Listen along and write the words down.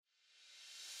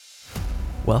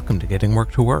welcome to Getting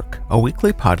Work to Work, a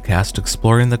weekly podcast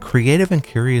exploring the creative and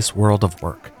curious world of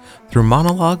work through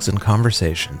monologues and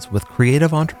conversations with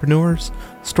creative entrepreneurs,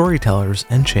 storytellers,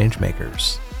 and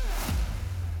changemakers.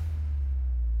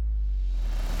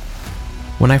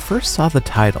 When I first saw the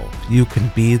title, You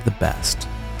Can Be the Best,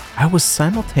 I was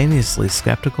simultaneously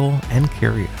skeptical and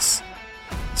curious.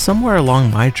 Somewhere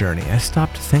along my journey, I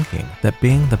stopped thinking that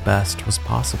being the best was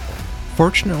possible.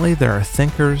 Fortunately, there are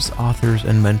thinkers, authors,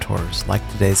 and mentors like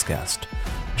today's guest,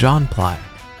 John Ply,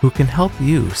 who can help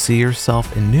you see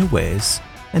yourself in new ways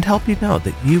and help you know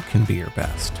that you can be your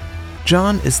best.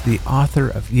 John is the author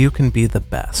of You Can Be the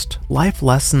Best, Life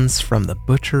Lessons from the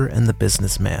Butcher and the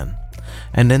Businessman.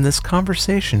 And in this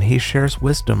conversation, he shares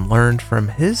wisdom learned from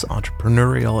his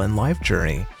entrepreneurial and life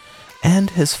journey and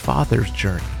his father's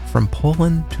journey from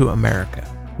Poland to America.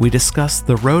 We discuss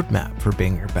the roadmap for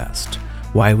being your best,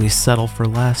 why we settle for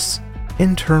less,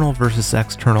 internal versus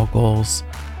external goals,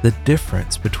 the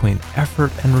difference between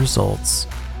effort and results,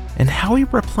 and how he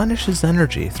replenishes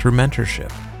energy through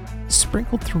mentorship.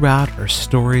 Sprinkled throughout are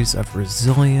stories of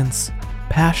resilience,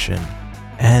 passion,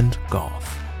 and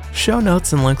golf. Show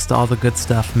notes and links to all the good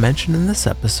stuff mentioned in this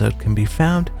episode can be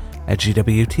found at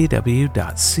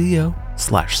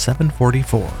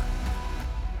GWTW.co/744.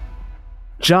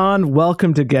 John,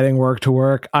 welcome to Getting Work to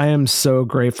Work. I am so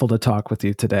grateful to talk with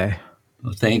you today.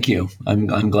 Well, thank you.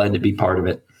 I'm glad to be part of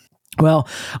it. Well,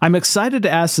 I'm excited to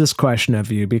ask this question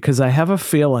of you because I have a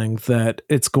feeling that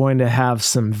it's going to have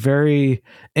some very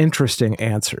interesting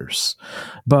answers.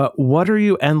 But what are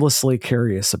you endlessly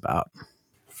curious about?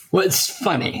 Well, it's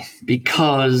funny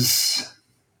because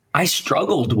I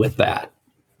struggled with that.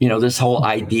 This whole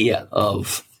idea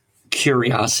of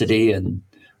curiosity and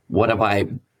what am I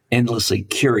endlessly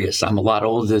curious? I'm a lot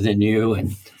older than you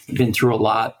and been through a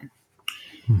lot.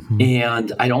 Mm-hmm.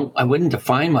 And I wouldn't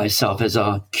define myself as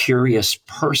a curious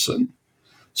person.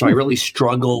 So I really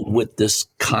struggled with this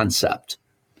concept.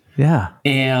 Yeah.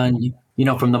 And,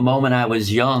 from the moment I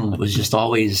was young, it was just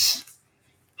always,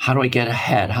 how do I get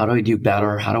ahead? How do I do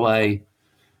better? How do I,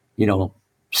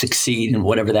 succeed in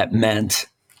whatever that meant?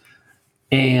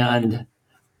 And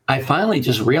I finally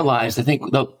just realized, I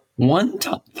think the one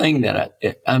thing that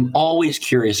I'm always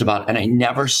curious about, and I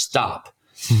never stop.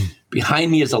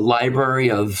 Behind me is a library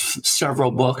of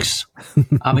several books.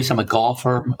 Obviously, I'm a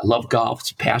golfer. I love golf.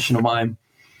 It's a passion of mine.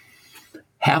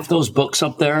 Half those books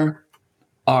up there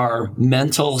are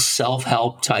mental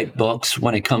self-help type books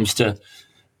when it comes to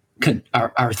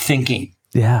our thinking.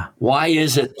 Yeah. Why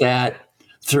is it that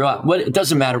throughout, it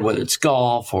doesn't matter whether it's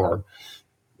golf or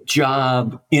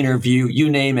job, interview, you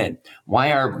name it,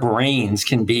 why our brains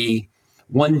can be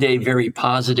one day very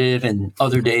positive and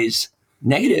other days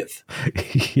negative.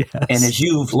 Yes. And as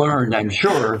you've learned, I'm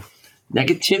sure,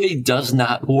 negativity does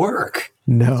not work.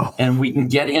 No. And we can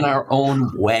get in our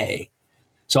own way.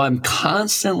 So I'm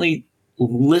constantly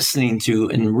listening to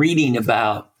and reading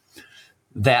about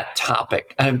that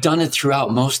topic. And I've done it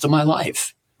throughout most of my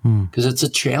life because it's a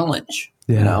challenge,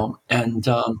 And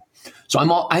so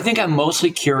I think I'm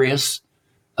mostly curious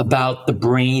about the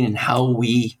brain and how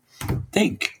we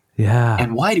think. Yeah.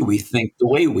 And why do we think the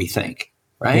way we think,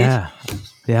 right? Yeah.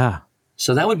 Yeah.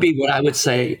 So that would be what I would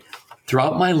say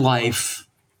throughout my life.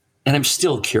 And I'm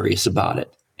still curious about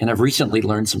it. And I've recently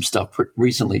learned some stuff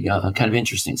kind of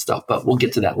interesting stuff, but we'll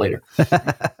get to that later.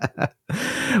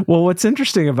 Well, what's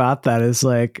interesting about that is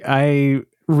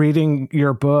reading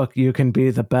your book, You Can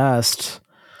Be the Best.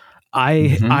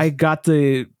 I got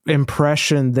the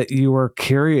impression that you were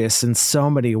curious in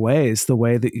so many ways, the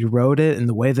way that you wrote it and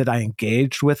the way that I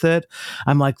engaged with it.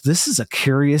 I'm like, this is a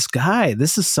curious guy.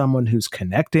 This is someone who's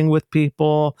connecting with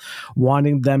people,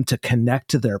 wanting them to connect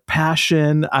to their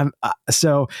passion.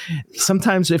 So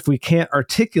sometimes if we can't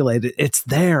articulate it, it's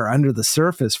there under the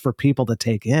surface for people to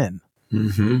take in.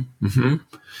 Mm-hmm. Mm-hmm.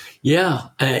 Yeah.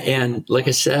 And like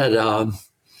I said, I'll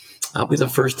be the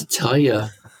first to tell you,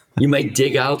 you might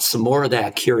dig out some more of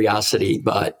that curiosity,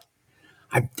 but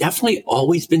I've definitely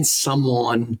always been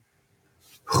someone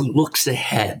who looks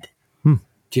ahead. Do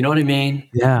you know what I mean?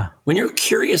 Yeah. When you're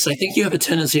curious, I think you have a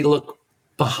tendency to look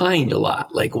behind a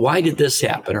lot. Like, why did this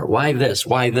happen? Or why this?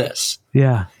 Why this?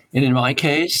 Yeah. And in my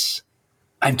case,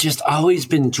 I've just always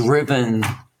been driven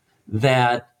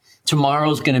that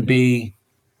tomorrow's going to be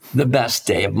the best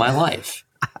day of my life.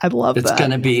 I love that. It's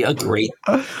going to be a great,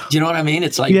 do you know what I mean?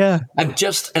 It's like,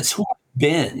 it's who I've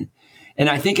been. And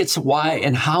I think it's why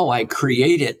and how I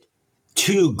created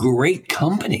two great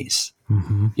companies.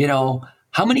 Mm-hmm.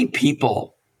 How many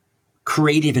people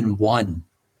create even one?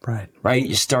 Right?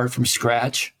 You start from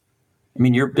scratch. I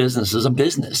mean, your business is a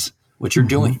business, what you're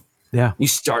doing. Yeah. You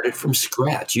started from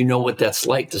scratch. You know what that's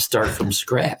like to start from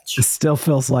scratch. It still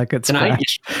feels like it's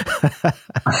scratch.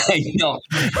 I know.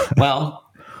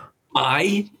 Well,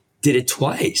 I did it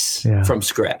twice from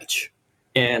scratch.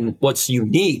 And what's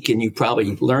unique, and you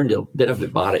probably learned a bit of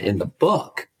about it in the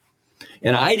book,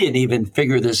 and I didn't even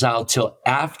figure this out till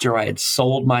after I had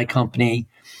sold my company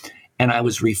and I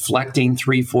was reflecting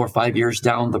 3, 4, 5 years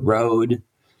down the road,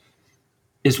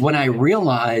 is when I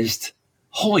realized,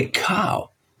 holy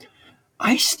cow,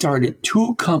 I started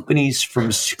 2 companies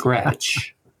from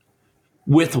scratch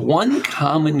with one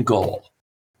common goal.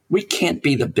 We can't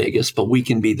be the biggest, but we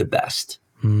can be the best.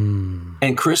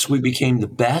 And Chris, we became the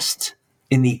best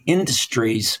in the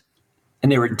industries,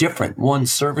 and they were different. One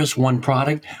service, one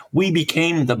product. We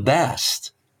became the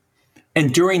best.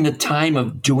 And during the time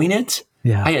of doing it,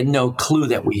 I had no clue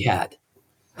that we had.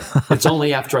 It's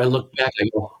only after I look back, I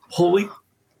go, holy,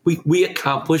 we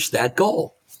accomplished that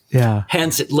goal. Yeah.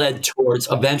 Hence, it led towards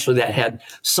eventually that had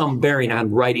some bearing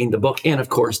on writing the book and, of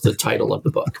course, the title of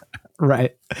the book.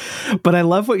 Right. But I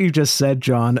love what you just said,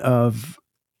 John, of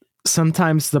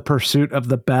sometimes the pursuit of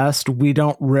the best, we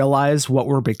don't realize what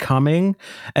we're becoming.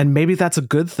 And maybe that's a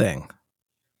good thing,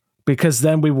 because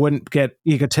then we wouldn't get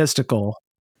egotistical.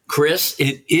 Chris,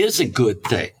 it is a good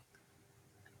thing,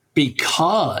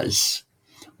 because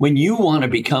when you want to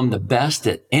become the best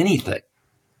at anything,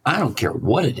 I don't care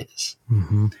what it is,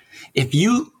 if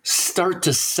you start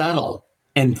to settle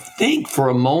and think for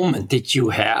a moment that you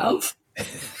have,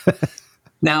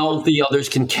 now the others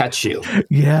can catch you.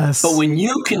 Yes. But when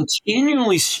you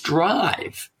continually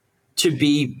strive to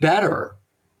be better,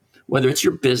 whether it's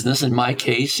your business, in my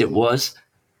case, it was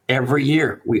every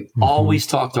year. We always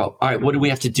talked about, all right, what do we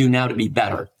have to do now to be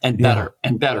better and better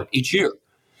and better each year?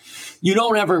 You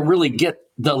don't ever really get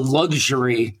the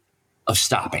luxury of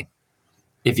stopping.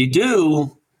 If you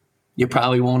do, you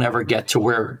probably won't ever get to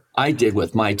where I did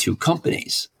with my 2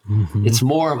 companies. It's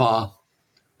more of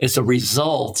it's a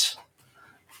result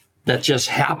that just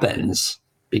happens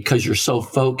because you're so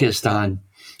focused on,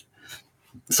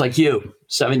 it's like you,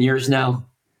 7 years now.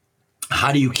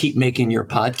 How do you keep making your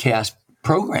podcast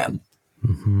program?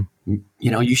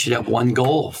 You should have one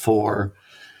goal for,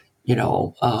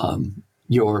 your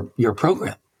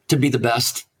program, to be the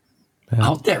best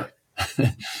out there.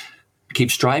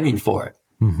 Keep striving for it.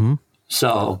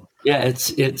 So yeah,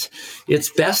 it's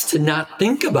best to not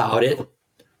think about it,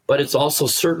 but it's also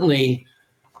certainly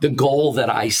the goal that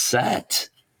I set.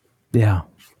 Yeah.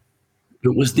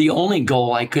 It was the only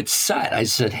goal I could set. I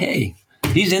said, hey,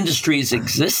 these industries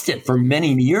existed for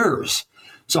many years.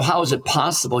 So how is it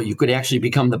possible you could actually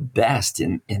become the best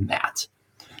in that?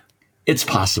 It's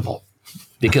possible,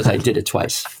 because I did it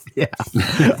twice. Yeah.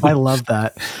 I love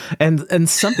that. And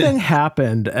something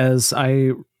happened as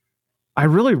I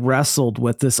really wrestled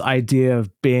with this idea of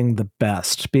being the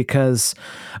best, because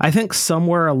I think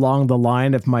somewhere along the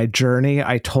line of my journey,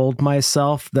 I told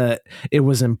myself that it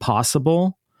was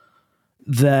impossible,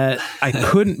 that I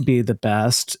couldn't be the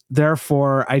best.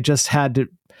 Therefore, I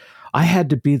had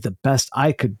to be the best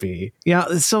I could be.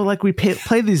 Yeah. So like we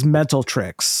play these mental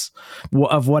tricks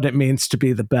of what it means to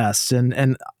be the best.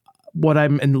 And what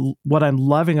I'm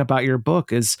loving about your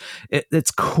book is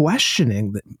it's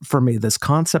questioning for me this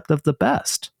concept of the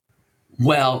best.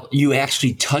 Well, you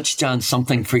actually touched on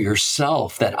something for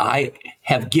yourself that I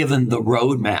have given the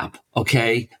roadmap.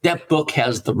 Okay. That book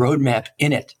has the roadmap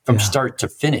in it from start to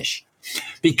finish,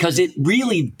 because it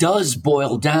really does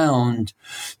boil down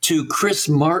to Chris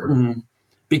Martin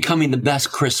becoming the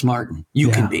best Chris Martin you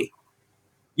can be.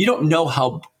 You don't know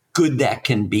how good that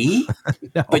can be,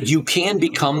 but you can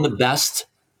become the best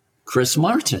Chris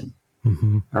Martin.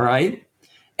 All right.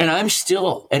 And I'm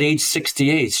still at age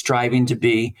 68 striving to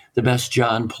be the best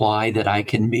John Ply that I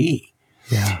can be.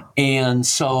 Yeah. And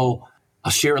so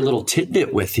I'll share a little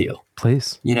tidbit with you.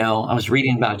 Please. I was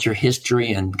reading about your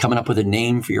history and coming up with a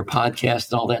name for your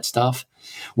podcast and all that stuff.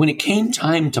 When it came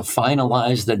time to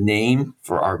finalize the name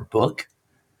for our book,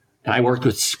 and I worked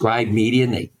with Scribe Media,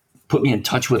 and they put me in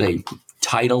touch with a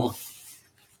title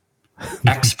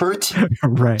expert,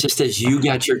 right? Just as you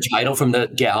got your title from the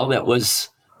gal that was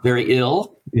very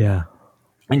ill. Yeah.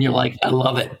 And you're like, I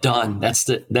love it. Done. That's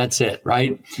it.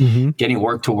 Right. Getting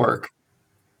work to work.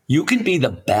 You can be the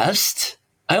best.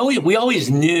 We always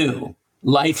knew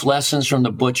Life Lessons from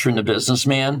the Butcher and the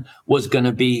Businessman was going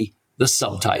to be the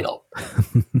subtitle,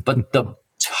 but the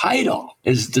title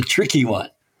is the tricky one.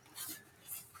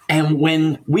 And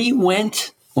when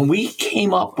we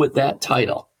came up with that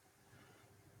title,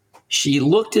 she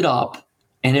looked it up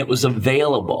and it was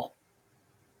available.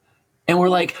 And we're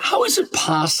like, how is it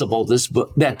possible this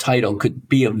book, that title could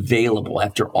be available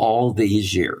after all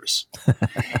these years?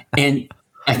 And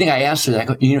I think I asked her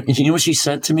that. You know what she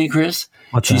said to me, Chris?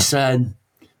 What's she that? said,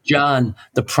 John,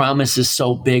 the promise is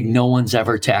so big, no one's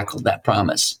ever tackled that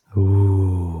promise.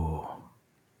 Ooh.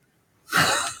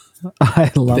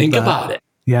 I love Think that. about it.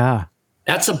 Yeah.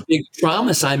 That's a big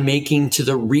promise I'm making to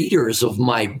the readers of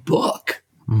my book.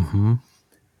 Mm-hmm.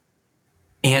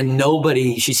 And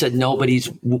she said, nobody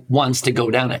wants to go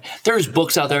down it. There's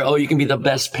books out there. Oh, you can be the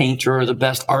best painter or the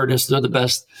best artist or the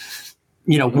best,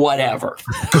 whatever,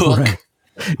 cook. Right.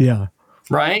 Yeah.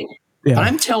 Right. Yeah. But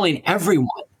I'm telling everyone,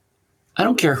 I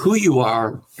don't care who you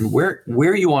are and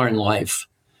where you are in life,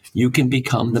 you can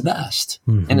become the best.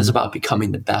 Mm-hmm. And it's about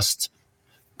becoming the best.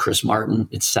 Chris Martin,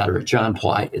 et cetera, John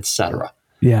Ply, et cetera.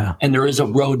 Yeah. And there is a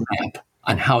roadmap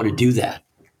on how to do that.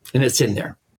 And it's in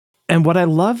there. And what I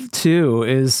love too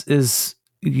is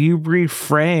you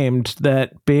reframed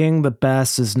that being the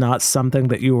best is not something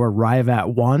that you arrive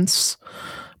at once,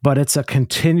 but it's a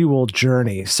continual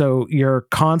journey. So you're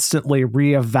constantly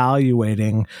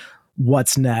reevaluating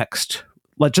what's next.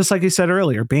 Just like you said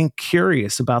earlier, being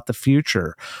curious about the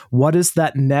future. What is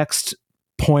that next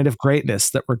point of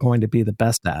greatness that we're going to be the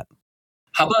best at?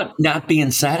 How about not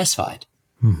being satisfied?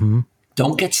 Mm-hmm.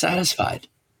 Don't get satisfied.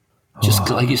 Just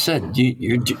like you said,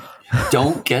 you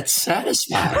don't get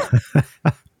satisfied.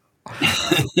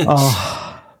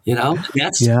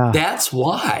 That's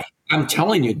why I'm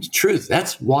telling you the truth.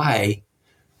 That's why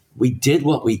we did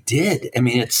what we did. I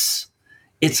mean,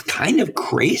 it's kind of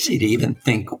crazy to even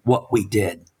think what we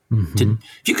did. Mm-hmm.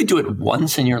 If you could do it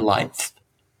once in your life,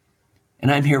 and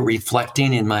I'm here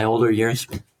reflecting in my older years,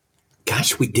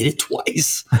 gosh, we did it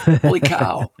twice. Holy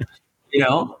cow.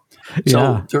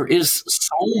 So there is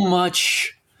so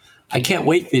much. I can't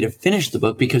wait for you to finish the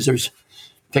book because in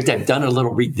fact, I've done a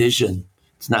little revision.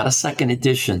 It's not a second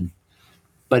edition,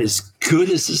 but as good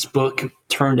as this book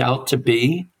turned out to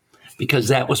be, because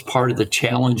that was part of the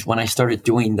challenge when I started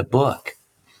doing the book.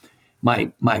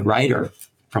 My writer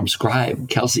from Scribe,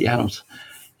 Kelsey Adams,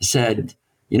 said,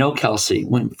 Kelsey,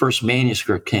 when the first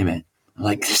manuscript came in, I'm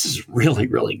like, this is really,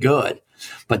 really good.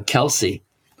 But Kelsey,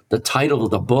 the title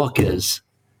of the book is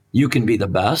You Can Be the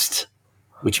Best,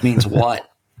 which means what?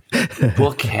 The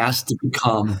book has to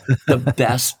become the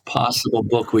best possible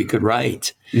book we could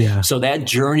write. Yeah. So that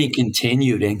journey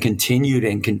continued and continued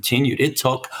and continued. It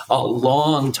took a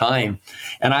long time.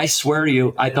 And I swear to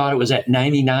you, I thought it was at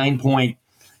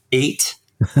 99.8.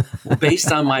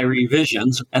 Based on my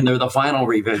revisions, and they're the final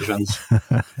revisions,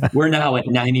 we're now at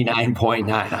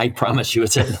 99.9. I promise you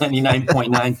it's at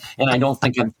 99.9, and I don't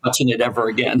think I'm touching it ever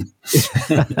again.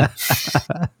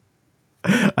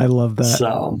 I love that.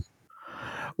 So,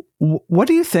 what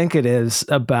do you think it is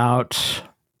about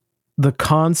the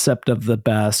concept of the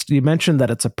best? You mentioned that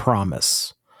it's a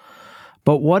promise,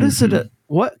 but what is it?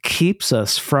 What keeps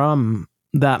us from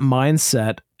that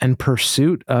mindset and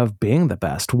pursuit of being the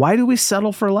best? Why do we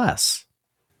settle for less?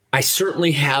 I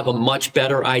certainly have a much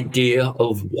better idea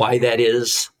of why that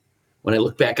is when I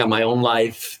look back on my own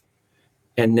life.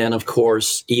 And then, of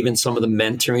course, even some of the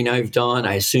mentoring I've done.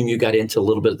 I assume you got into a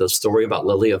little bit of the story about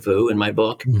Lilia Vu in my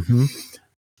book. Mm-hmm.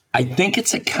 I think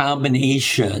it's a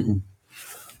combination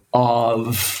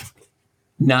of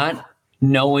not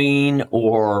knowing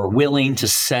or willing to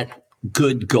set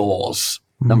good goals,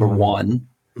 number one.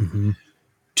 Mm-hmm.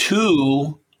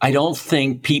 Two, I don't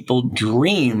think people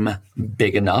dream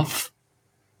big enough.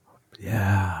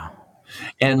 Yeah.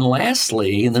 And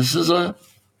lastly, and this is a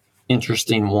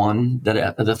interesting one,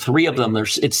 that the three of them,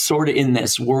 it's sort of in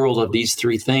this world of these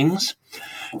three things.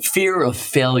 Fear of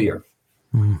failure.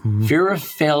 Mm-hmm. Fear of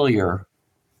failure,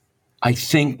 I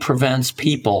think, prevents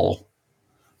people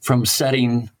from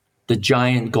setting the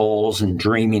giant goals and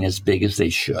dreaming as big as they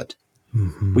should.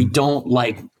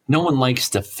 Mm-hmm. No one likes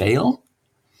to fail.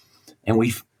 And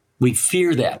we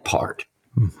fear that part.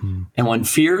 Mm-hmm. And when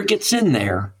fear gets in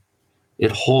there,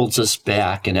 it holds us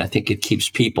back. And I think it keeps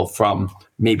people from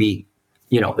maybe,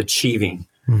 achieving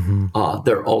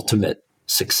their ultimate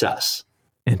success.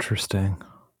 Interesting.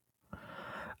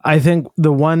 I think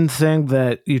the one thing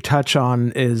that you touch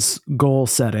on is goal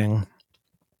setting.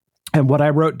 And what I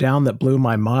wrote down that blew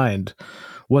my mind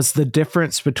was the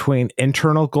difference between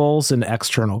internal goals and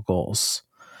external goals.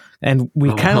 And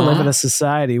we kind of live in a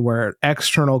society where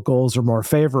external goals are more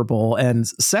favorable and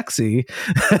sexy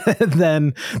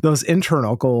than those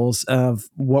internal goals of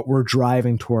what we're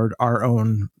driving toward our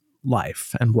own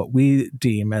life and what we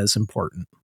deem as important.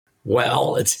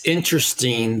 Well, it's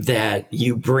interesting that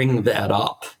you bring that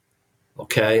up.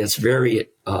 Okay. It's very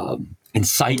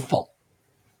insightful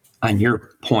on your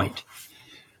point,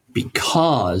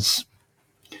 because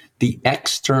the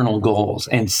external goals.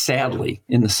 And sadly,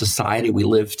 in the society we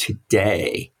live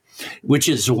today, which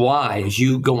is why, as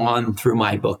you go on through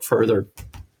my book further,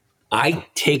 I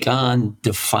take on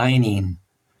defining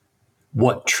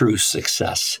what true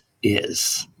success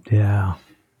is. Yeah.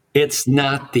 It's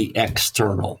not the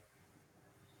external.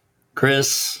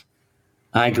 Chris,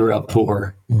 I grew up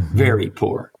poor, very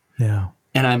poor. Yeah.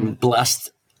 And I'm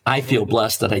blessed. I feel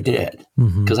blessed that I did,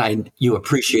 because you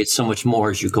appreciate so much more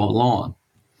as you go along.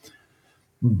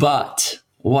 But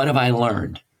what have I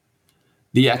learned?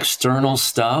 The external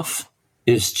stuff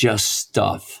is just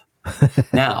stuff.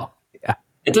 Now,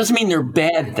 it doesn't mean they're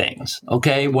bad things,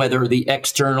 okay? Whether the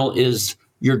external is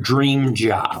your dream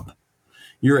job,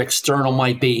 your external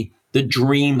might be the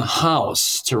dream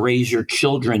house to raise your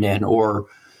children in, or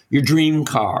your dream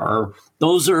car.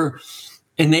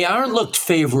 And they are looked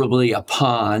favorably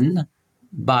upon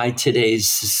by today's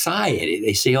society.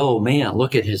 They say, oh man,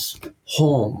 look at his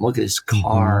home, look at his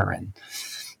car. And,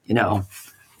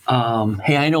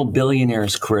 hey, I know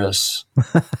billionaires, Chris,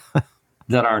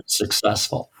 that aren't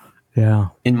successful,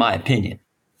 in my opinion,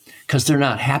 because they're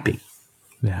not happy.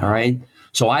 Yeah. All right.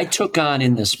 So I took on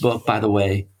in this book, by the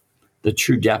way, the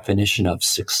true definition of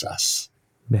success.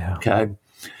 Yeah. Okay.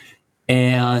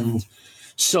 And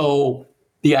so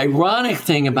the ironic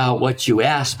thing about what you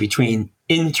asked between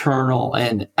internal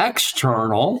and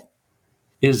external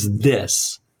is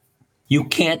this: you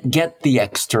can't get the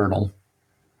external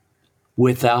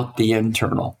without the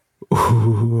internal.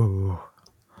 Ooh.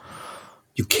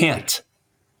 You can't.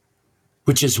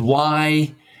 Which is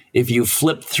why, if you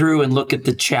flip through and look at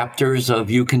the chapters of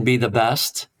You Can Be the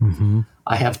Best,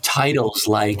 I have titles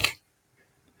like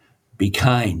Be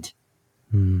Kind.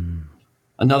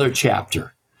 Another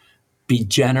chapter, Be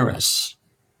Generous.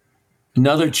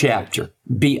 Another chapter,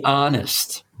 Be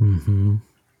Honest.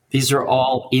 These are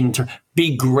all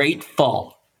Be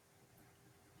Grateful.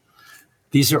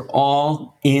 These are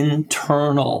all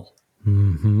internal.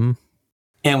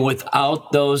 And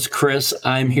without those, Chris,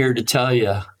 I'm here to tell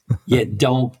you, you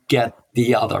don't get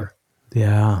the other.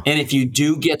 Yeah. And if you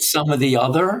do get some of the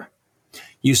other,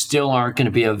 you still aren't going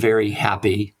to be a very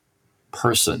happy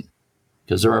person,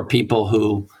 because there are people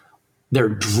who they're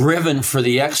driven for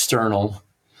the external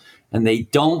and they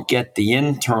don't get the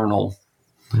internal.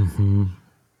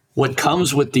 What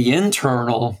comes with the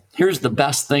internal, here's the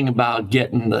best thing about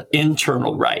getting the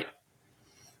internal right.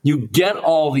 You get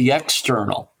all the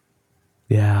external.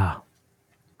 Yeah.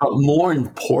 But more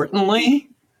importantly,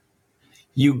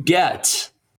 you get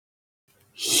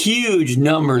huge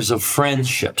numbers of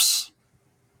friendships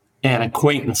and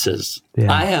acquaintances.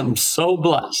 Yeah. I am so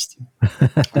blessed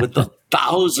with the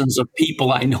thousands of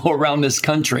people I know around this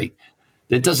country.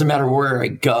 It doesn't matter where I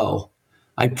go,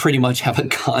 I pretty much have a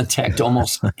contact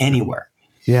almost anywhere.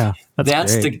 Yeah.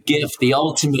 That's great. the gift, the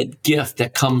ultimate gift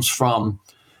that comes from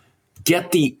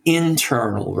get the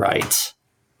internal right.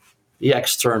 The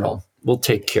external will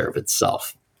take care of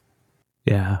itself.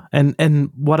 Yeah.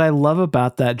 And what I love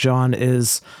about that, John,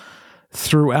 is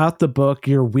throughout the book,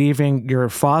 you're weaving your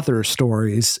father's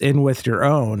stories in with your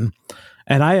own.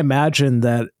 And I imagine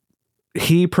that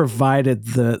he provided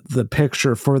the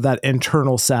picture for that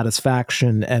internal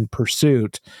satisfaction and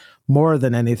pursuit more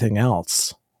than anything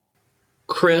else.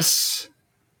 Chris,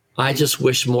 I just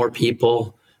wish more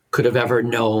people could have ever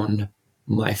known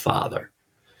my father.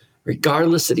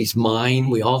 Regardless that he's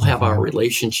mine, we all have our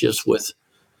relationships with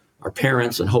our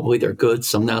parents, and hopefully they're good,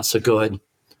 some not so good.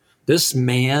 This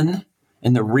man,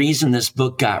 and the reason this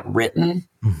book got written,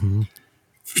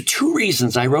 for two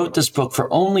reasons. I wrote this book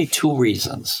for only two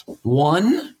reasons.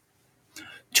 One,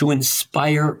 to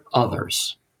inspire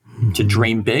others to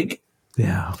dream big.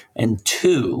 Yeah. And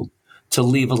two, to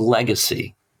leave a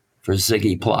legacy for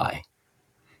Ziggy Ply.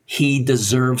 He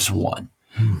deserves one,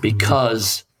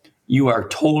 because you are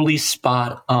totally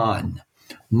spot on.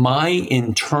 My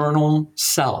internal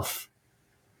self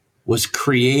was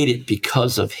created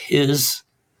because of his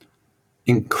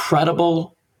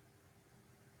incredible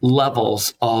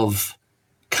levels of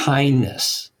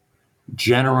kindness,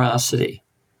 generosity,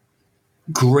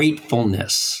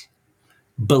 gratefulness,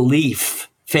 belief,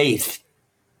 faith,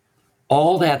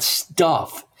 all that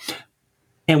stuff.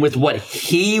 And with what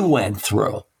he went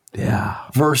through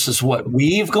versus what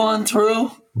we've gone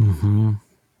through,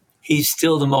 he's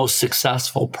still the most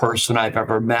successful person I've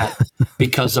ever met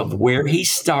because of where he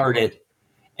started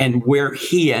and where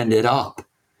he ended up.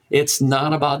 It's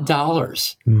not about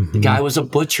dollars. The guy was a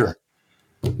butcher,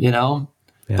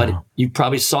 but you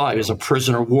probably saw he was a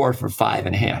prisoner of war for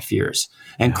 5.5 years.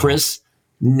 And Chris,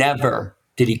 never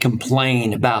did he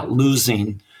complain about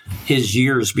losing his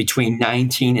years between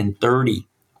 19 and 30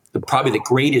 probably the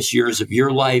greatest years of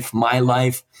your life, my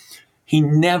life. He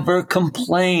never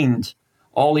complained.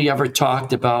 All he ever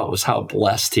talked about was how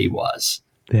blessed he was.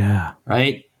 Yeah.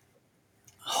 Right?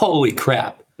 Holy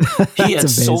crap. He had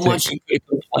so much he could have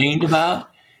complained about.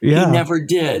 Yeah. He never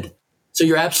did. So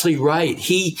you're absolutely right.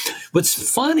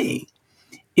 What's funny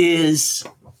is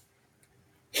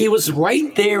he was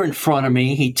right there in front of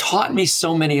me. He taught me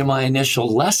so many of my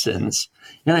initial lessons,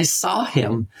 and I saw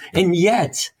him. And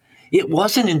yet, it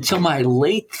wasn't until my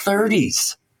late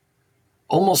 30s,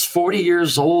 almost 40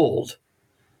 years old,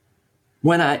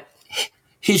 when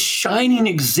his shining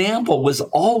example was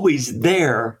always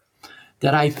there,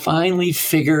 that I finally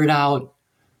figured out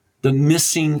the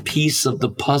missing piece of the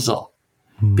puzzle.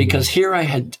 Because here I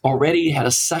had already had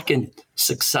a second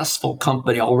successful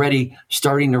company already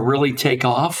starting to really take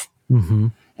off,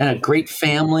 and a great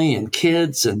family and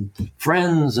kids and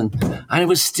friends. And I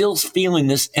was still feeling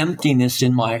this emptiness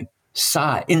in my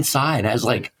inside. I was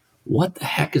like, what the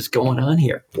heck is going on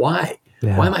here? Why?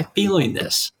 Yeah. Why am I feeling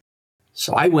this?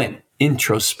 So I went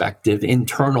introspective,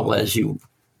 internal, as you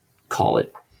call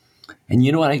it. And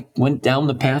you know what? I went down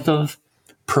the path of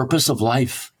purpose of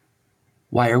life.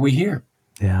 Why are we here?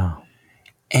 Yeah.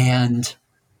 And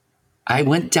I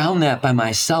went down that by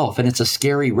myself, and it's a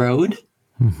scary road,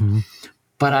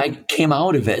 but I came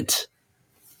out of it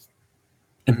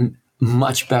a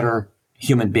much better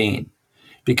human being,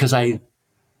 because I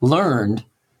learned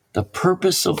the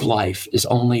purpose of life is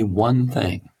only one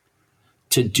thing: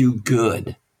 to do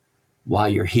good while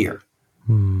you're here.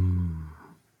 And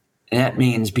that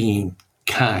means being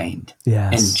kind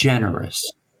and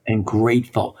generous and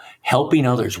grateful, helping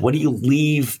others. What do you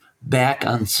leave back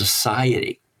on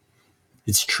society?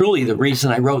 It's truly the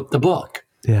reason I wrote the book.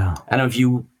 Yeah. I don't know if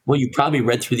you probably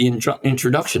read through the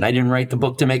introduction. I didn't write the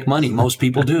book to make money. Most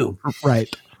people do.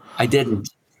 Right. I didn't.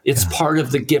 It's part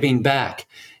of the giving back.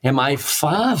 And my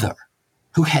father,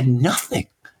 who had nothing,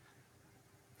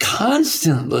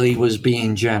 constantly was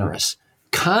being generous,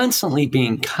 constantly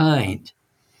being kind.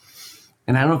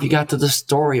 And I don't know if you got to the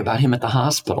story about him at the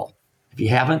hospital. If you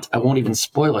haven't, I won't even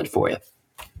spoil it for you.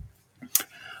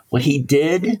 What he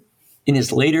did in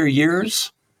his later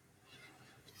years,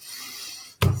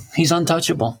 he's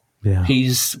untouchable. Yeah.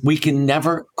 We can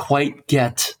never quite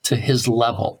get to his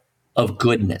level of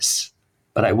goodness.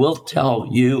 But I will tell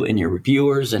you and your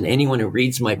reviewers and anyone who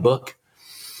reads my book,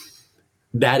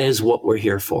 that is what we're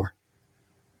here for.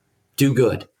 Do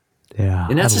good. Yeah.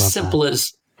 And that's as simple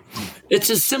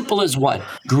as what?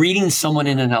 Greeting someone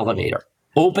in an elevator,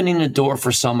 opening a door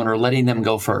for someone, or letting them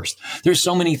go first. There's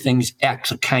so many things,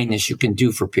 acts of kindness you can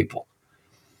do for people.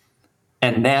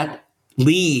 And that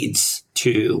leads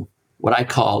to what I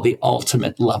call the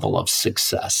ultimate level of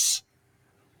success.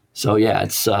 So yeah,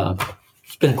 it's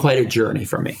been quite a journey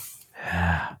for me.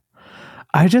 Yeah.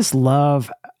 I just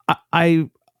love,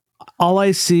 all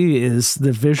I see is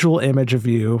the visual image of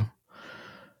you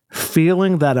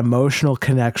feeling that emotional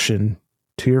connection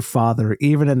to your father,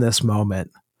 even in this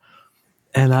moment.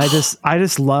 And I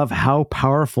just love how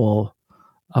powerful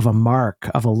of a mark,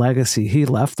 of a legacy he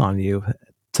left on you,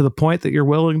 to the point that you're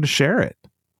willing to share it.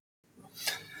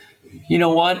 You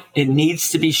know what? It needs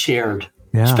to be shared.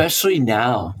 Yeah. Especially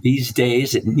now, these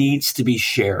days, it needs to be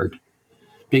shared,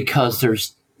 because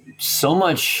there's so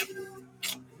much,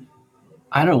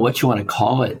 I don't know what you want to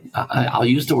call it. I'll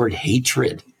use the word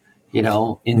hatred,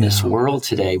 in this world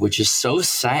today, which is so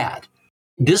sad.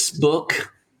 This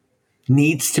book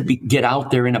needs to get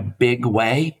out there in a big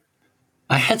way.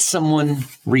 I had someone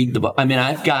read the book. I mean,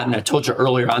 I told you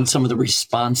earlier on some of the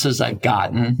responses I've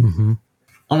gotten.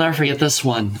 I'll never forget this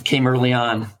one. Came early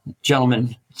on.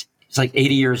 Gentleman, he's like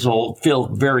 80 years old, feel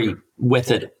very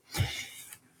with it.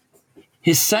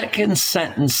 His second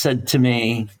sentence said to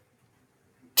me,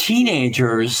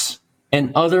 teenagers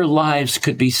and other lives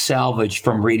could be salvaged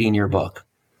from reading your book.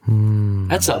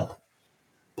 That's a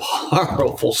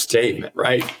powerful statement,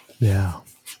 right? Yeah.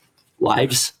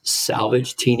 Lives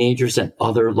salvaged, teenagers and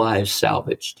other lives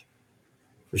salvaged.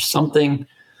 There's something,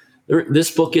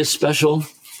 this book is special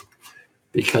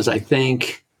because I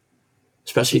think,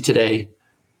 especially today,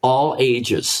 all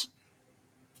ages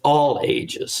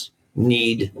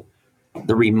need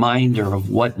the reminder of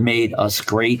what made us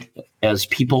great as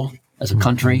people, as a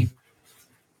country.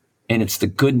 And it's the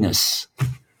goodness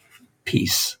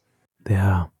piece.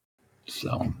 Yeah.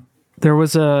 So there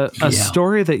was a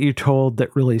story that you told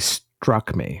that really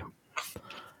struck me.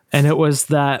 And it was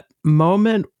that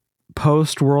moment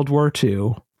post World War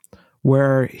II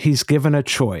where he's given a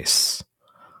choice: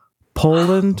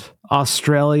 Poland,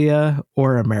 Australia,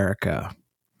 or America.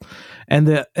 And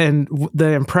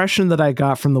the impression that I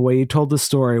got from the way he told the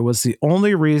story was the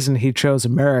only reason he chose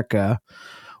America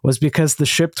was because the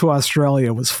ship to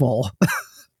Australia was full.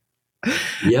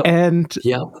 Yep. And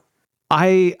yep.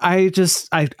 I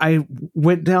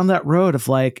went down that road of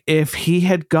like, if he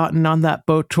had gotten on that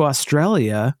boat to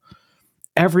Australia,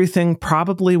 everything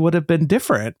probably would have been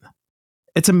different.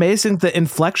 It's amazing the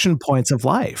inflection points of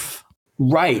life.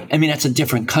 Right. I mean, that's a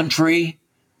different country.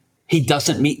 He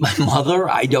doesn't meet my mother.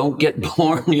 I don't get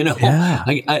born, Yeah.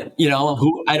 I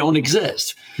don't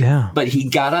exist. Yeah. But he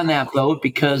got on that boat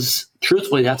because,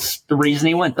 truthfully, that's the reason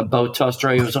he went. The boat to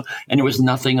Australia and there was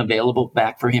nothing available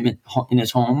back for him in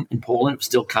his home in Poland. It was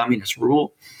still communist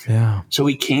rule. Yeah. So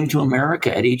he came to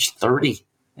America at age 30,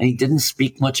 and he didn't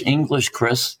speak much English,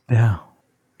 Chris. Yeah.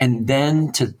 And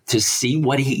then to see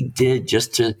what he did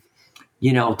just to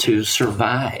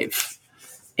survive.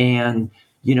 And,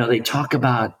 they talk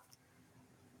about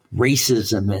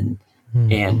racism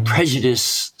and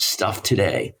prejudice stuff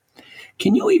today.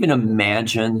 Can you even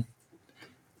imagine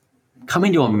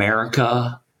coming to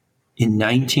America in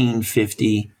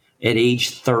 1950 at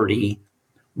age 30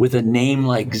 with a name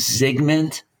like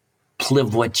Zygmunt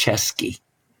Plivwacheski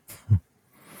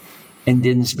and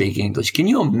didn't speak English? Can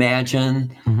you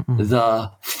imagine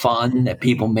the fun that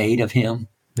people made of him?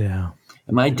 Yeah.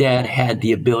 And my dad had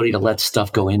the ability to let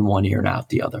stuff go in one ear and out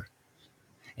the other.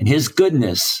 And his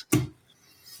goodness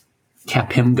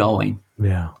kept him going.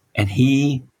 Yeah. And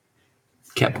he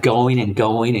kept going and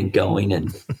going and going.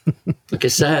 And like I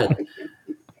said,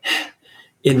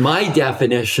 in my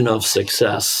definition of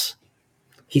success,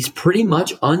 he's pretty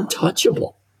much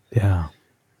untouchable. Yeah.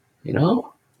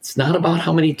 It's not about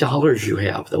how many dollars you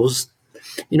have.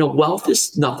 Wealth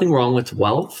is nothing wrong with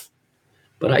wealth,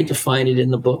 but I define it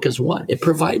in the book as what? It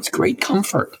provides great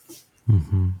comfort,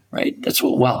 right? That's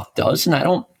what wealth does.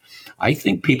 And I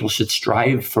think people should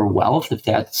strive for wealth if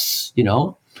that's,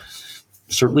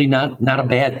 certainly not a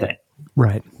bad thing.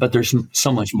 Right. But there's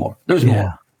so much more. There's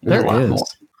more. There's a lot more.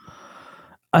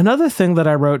 Another thing that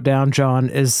I wrote down, John,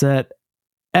 is that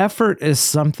effort is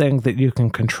something that you can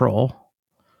control,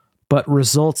 but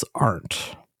results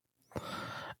aren't.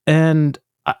 And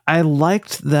I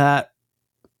liked that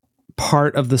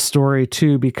part of the story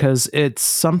too, because it's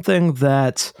something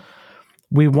that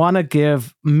we want to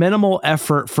give minimal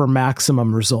effort for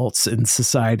maximum results in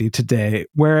society today.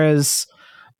 Whereas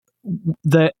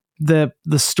the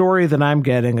story that I'm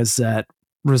getting is that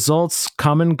results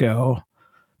come and go,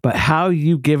 but how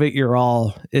you give it your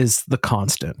all is the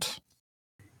constant.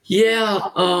 Yeah,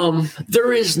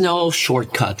 there is no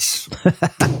shortcuts.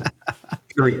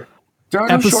 Period. There are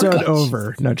no Episode shortcuts.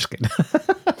 over. No, just kidding.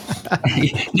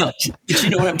 No, but you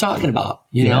know what I'm talking about.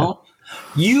 You know,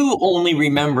 you only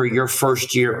remember your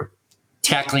first year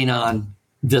tackling on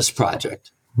this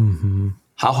project.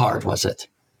 How hard was it?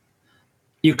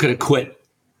 You could have quit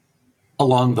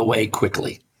along the way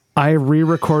quickly. I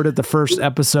re-recorded the first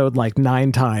episode like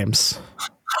 9 times.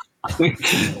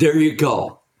 There you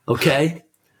go. Okay.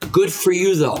 Good for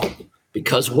you though,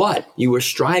 because what? You were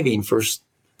striving for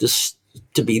this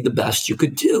to be the best you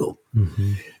could do.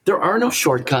 There are no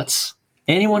shortcuts.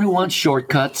 Anyone who wants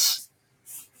shortcuts,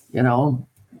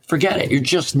 forget it. You're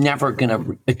just never going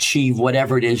to achieve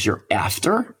whatever it is you're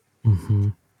after.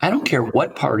 I don't care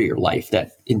what part of your life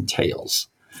that entails.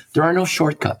 There are no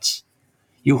shortcuts.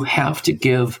 You have to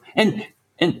give, and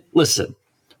listen,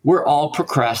 we're all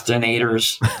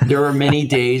procrastinators. There are many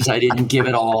days I didn't give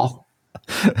it all,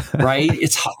 right?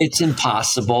 It's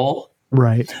impossible.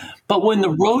 Right. But when the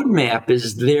roadmap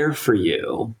is there for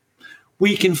you,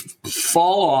 we can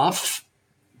fall off,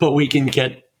 but we can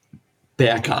get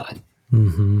back on.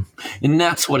 And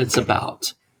that's what it's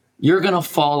about. You're going to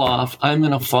fall off. I'm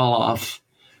going to fall off.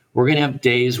 We're going to have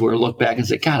days where we look back and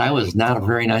say, God, I was not a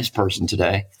very nice person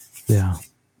today. Yeah.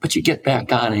 But you get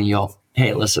back on and you go,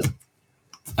 hey, listen,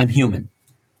 I'm human.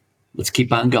 Let's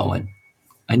keep on going.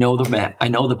 I know the map. I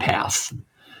know the path.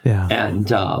 Yeah.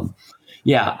 And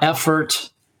effort.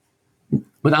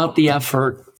 Without the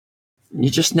effort, you're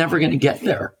just never going to get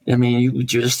there. I mean, you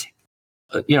just,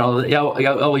 I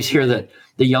always hear that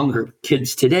the younger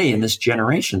kids today in this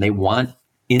generation, they want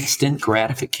instant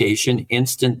gratification,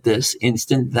 instant this,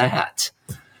 instant that.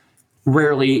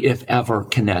 Rarely, if ever,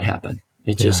 can that happen.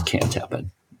 It just can't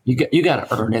happen. You got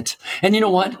to earn it. And you know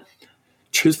what?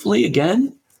 Truthfully,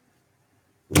 again,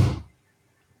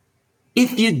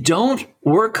 if you don't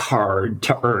work hard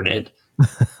to earn it,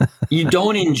 you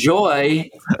don't enjoy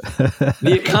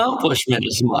the accomplishment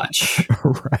as much.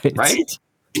 Right?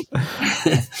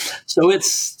 So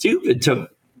it's stupid to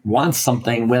want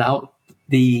something without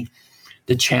the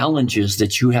the challenges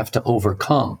that you have to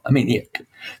overcome. I mean,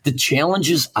 the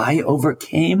challenges I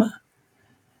overcame,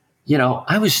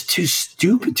 I was too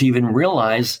stupid to even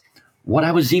realize what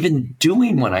I was even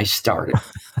doing when I started.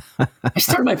 I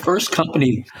started my first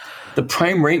company. The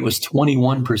prime rate was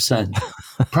 21%.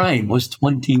 Prime was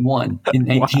 21 in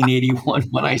 1981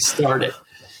 when I started.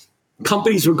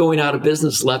 Companies were going out of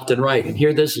business left and right. And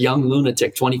here this young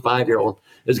lunatic, 25-year-old,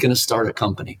 is going to start a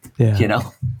company. Yeah.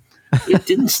 It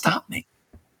didn't stop me,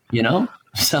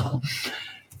 So,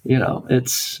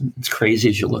 it's crazy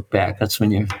as you look back. That's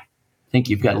when you think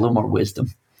you've got a little more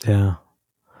wisdom. Yeah.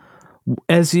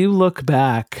 As you look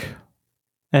back,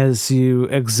 as you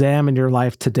examine your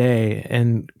life today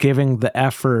and giving the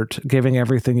effort, giving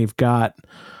everything you've got,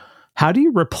 how do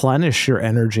you replenish your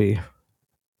energy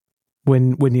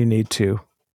when you need to?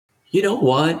 You know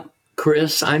what,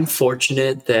 Chris? I'm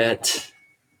fortunate that,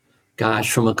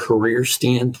 gosh, from a career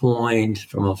standpoint,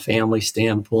 from a family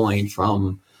standpoint,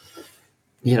 from,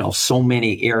 so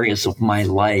many areas of my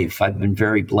life, I've been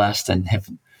very blessed and have,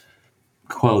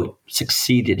 quote,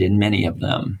 succeeded in many of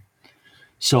them.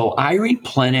 So I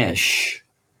replenish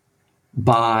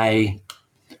by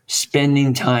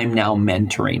spending time now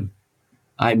mentoring.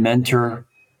 I mentor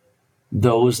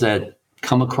those that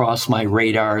come across my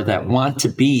radar that want to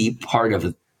be part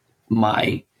of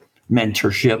my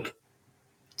mentorship.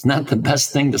 It's not the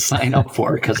best thing to sign up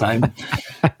for because I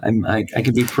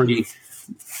can be pretty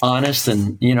honest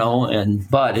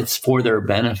but it's for their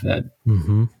benefit.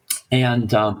 Mm-hmm.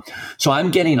 And so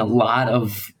I'm getting a lot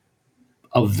of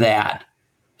that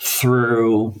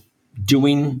through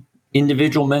doing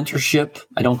individual mentorship.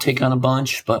 I don't take on a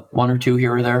bunch, but one or two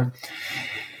here or there.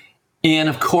 And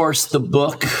of course, the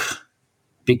book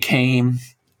became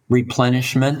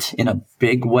replenishment in a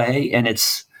big way. And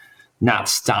it's not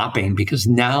stopping because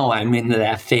now I'm into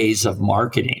that phase of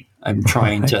marketing. I'm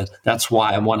trying to, that's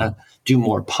why I want to do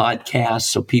more podcasts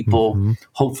so people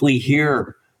hopefully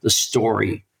hear the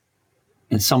story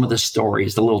and some of the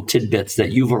stories, the little tidbits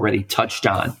that you've already touched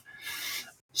on.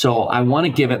 So I want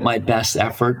to give it my best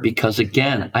effort because,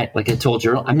 again, like I told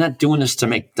you, I'm not doing this to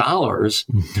make dollars.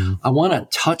 Mm-hmm. I want to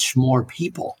touch more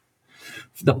people.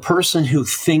 The person who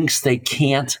thinks they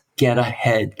can't get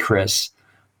ahead, Chris,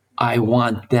 I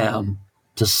want them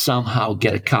to somehow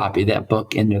get a copy of that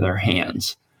book into their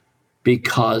hands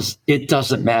because it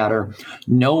doesn't matter.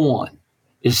 No one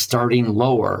is starting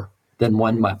lower than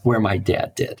where my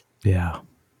dad did. Yeah.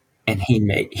 And he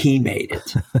made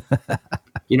it.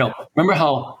 Remember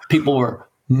how people were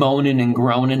moaning and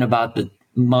groaning about the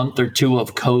month or two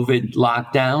of COVID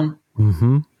lockdown?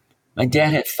 Mm-hmm. My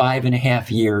dad had 5.5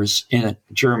 years in a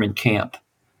German camp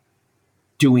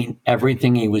doing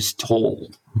everything he was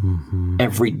told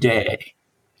every day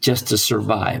just to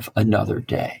survive another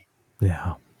day.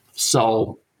 Yeah.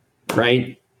 So,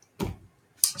 right.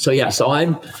 So, yeah. So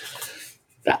I'm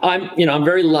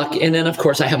very lucky. And then, of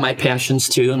course, I have my passions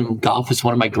too. And golf is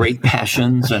one of my great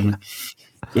passions. And,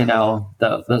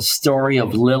 the story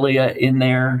of Lilia in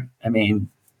there, I mean,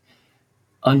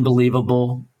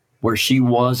 unbelievable where she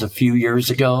was a few years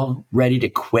ago, ready to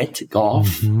quit golf.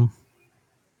 Mm-hmm.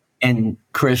 And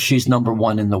Chris, she's number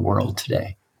one in the world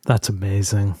today. That's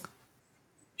amazing.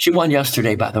 She won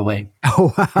yesterday, by the way.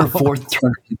 Oh, wow. Her fourth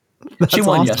tournament. She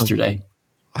won yesterday.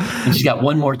 And she's got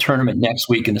one more tournament next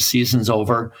week and the season's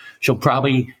over. She'll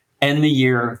probably end the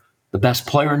year the best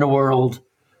player in the world,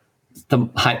 the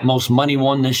most money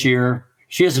won this year.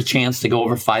 She has a chance to go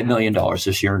over $5 million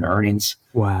this year in earnings.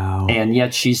 Wow. And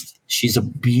yet she's a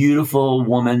beautiful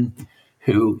woman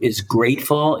who is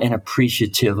grateful and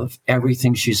appreciative of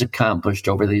everything she's accomplished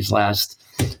over these last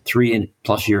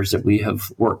 3+ years that we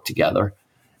have worked together.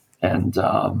 And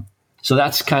so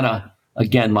that's kind of,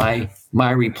 again, my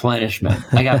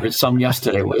replenishment. I got some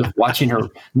yesterday watching her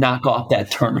knock off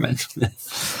that tournament.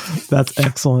 That's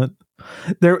excellent.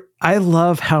 I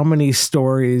love how many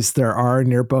stories there are in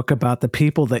your book about the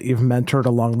people that you've mentored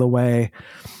along the way.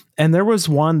 And there was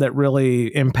one that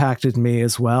really impacted me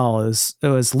as well. It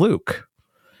was Luke,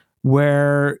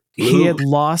 where he had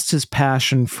lost his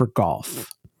passion for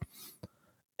golf.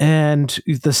 And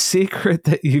the secret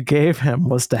that you gave him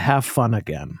was to have fun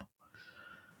again.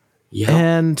 Yeah.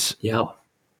 And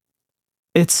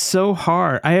it's so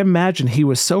hard. I imagine he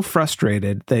was so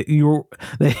frustrated that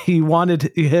he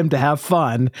wanted him to have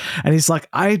fun. And he's like,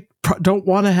 I don't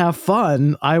want to have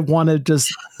fun. I want to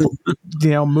just,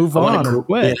 move on or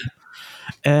quit. Yeah.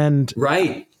 And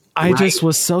I just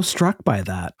was so struck by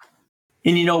that.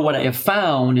 And what I have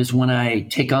found is when I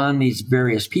take on these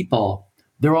various people,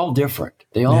 they're all different.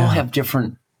 They all have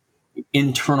different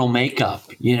internal makeup,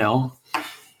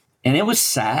 And it was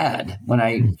sad when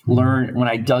I learned, when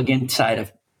I dug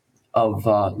inside of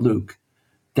Luke,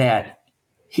 that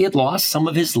he had lost some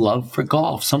of his love for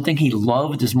golf, something he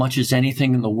loved as much as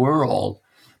anything in the world.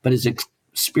 But his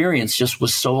experience just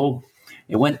was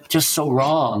it went just so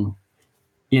wrong,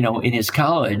 in his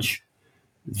college,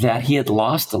 that he had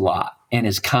lost a lot. And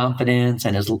his confidence,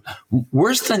 and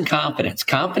worse than confidence.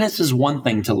 Confidence is one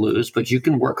thing to lose, but you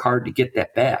can work hard to get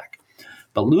that back.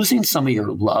 But losing some of your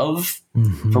love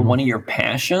for one of your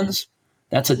passions,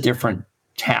 that's a different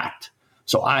tact.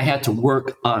 So I had to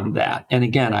work on that. And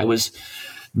again, I was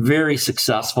very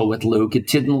successful with Luke. It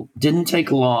didn't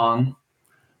take long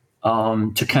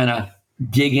to kind of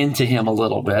dig into him a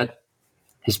little bit.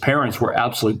 His parents were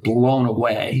absolutely blown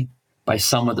away by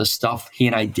some of the stuff he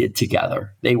and I did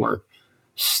together. They were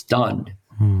stunned.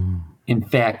 In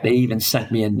fact, they even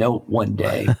sent me a note one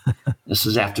day. This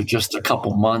is after just a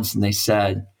couple months, and they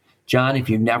said, "John, if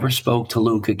you never spoke to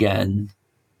Luke again,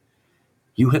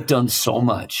 you have done so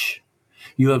much.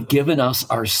 You have given us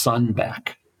our son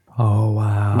back." Oh,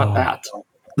 wow.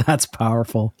 But That's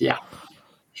powerful. Yeah.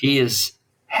 He is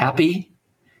happy.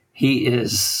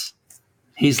 He's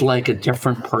like a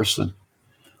different person.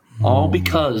 All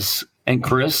because, and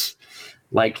Chris,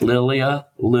 like Lilia,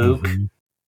 Luke,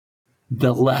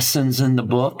 the lessons in the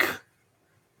book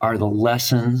are the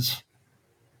lessons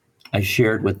I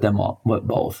shared with them all, with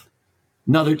both.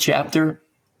 Another chapter,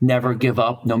 never give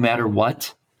up no matter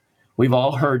what. We've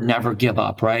all heard never give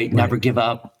up, right? Never give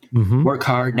up. Work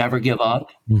hard, never give up.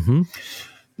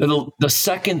 The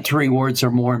second three words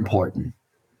are more important.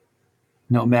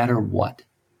 No matter what.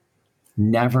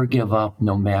 Never give up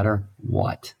no matter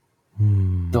what.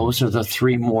 Those are the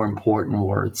three more important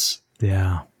words.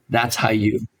 Yeah. That's how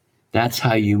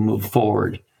you move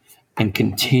forward and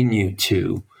continue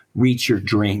to reach your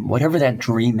dream, whatever that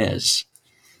dream is.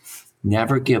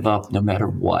 Never give up no matter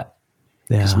what.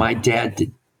 Because my dad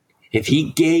did. If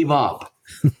he gave up,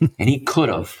 and he could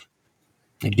have,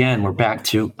 again, we're back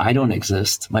to, I don't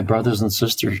exist. My brothers and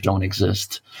sisters don't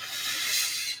exist.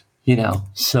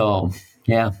 So,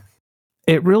 yeah.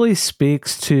 It really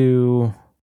speaks to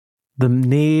the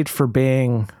need for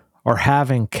being or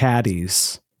having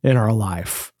caddies in our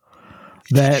life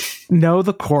that know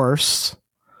the course,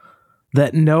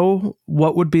 that know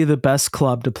what would be the best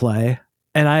club to play.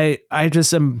 And I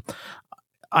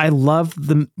love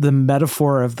the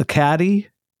metaphor of the caddy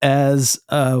as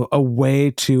a way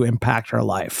to impact our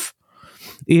life.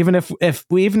 Even if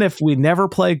we never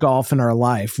play golf in our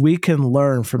life, we can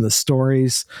learn from the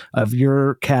stories of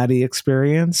your caddy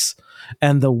experience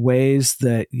and the ways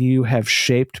that you have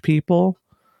shaped people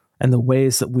and the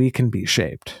ways that we can be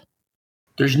shaped.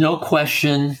 There's no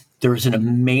question there's an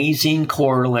amazing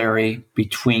corollary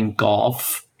between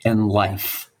golf and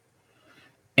life.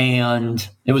 And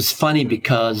it was funny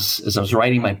because as I was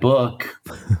writing my book,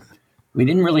 we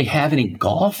didn't really have any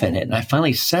golf in it. And I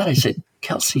finally said,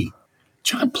 "Kelsey,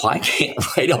 John Ply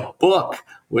can't write a book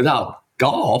without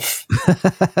golf."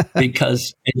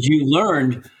 Because as you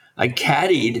learned, I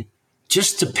caddied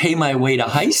just to pay my way to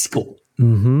high school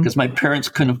because my parents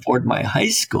couldn't afford my high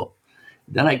school.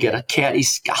 Then I get a caddy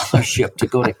scholarship to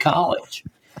go to college.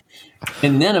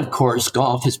 And then, of course,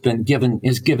 golf is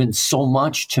given so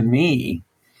much to me.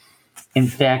 In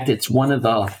fact, it's one of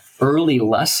the early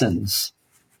lessons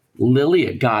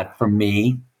Lilia got from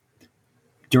me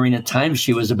during a time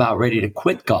she was about ready to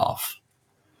quit golf.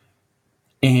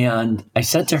 And I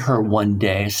said to her one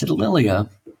day, I said, "Lilia,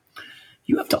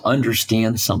 you have to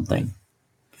understand something.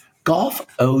 Golf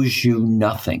owes you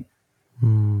nothing.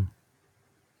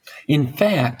 In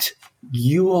fact,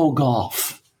 you owe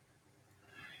golf.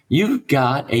 You've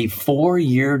got a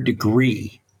 4-year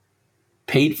degree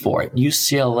paid for at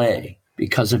UCLA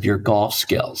because of your golf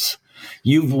skills.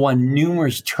 You've won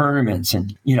numerous tournaments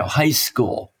in, high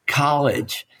school,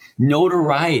 college,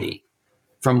 notoriety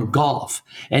from golf.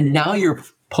 And now you're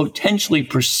potentially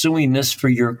pursuing this for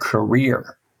your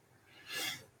career.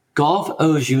 Golf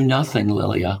owes you nothing,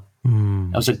 Lilia."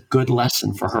 That was a good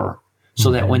lesson for her. So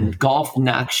that when golf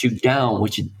knocks you down,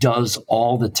 which it does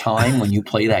all the time when you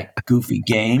play that goofy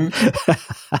game,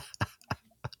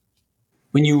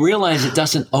 when you realize it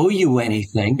doesn't owe you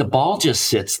anything, the ball just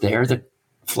sits there, the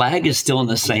flag is still in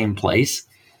the same place,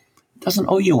 it doesn't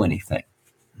owe you anything.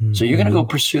 So you're going to go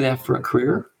pursue that for a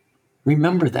career?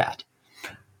 Remember that.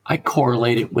 I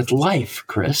correlate it with life,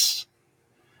 Chris.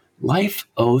 Life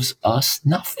owes us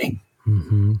nothing.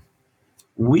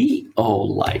 We owe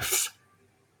life.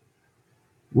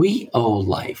 We owe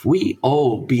life. We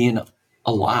owe being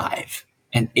alive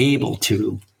and able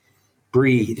to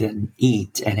breathe and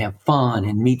eat and have fun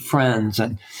and meet friends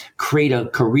and create a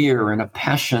career and a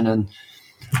passion. And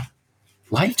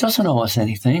life doesn't owe us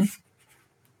anything.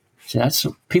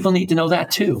 So people need to know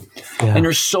that too. Yeah. And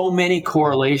there's so many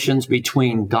correlations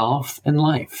between golf and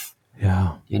life.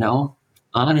 Yeah.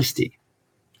 Honesty.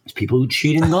 There's people who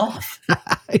cheat in golf.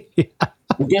 Yeah.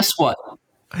 Well, guess what?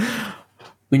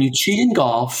 When you cheat in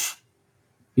golf,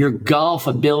 your golf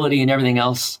ability and everything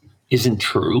else isn't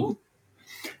true.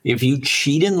 If you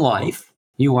cheat in life,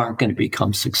 you aren't going to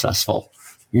become successful.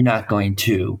 You're not going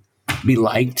to be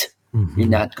liked. Mm-hmm. You're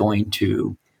not going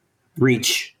to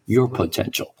reach your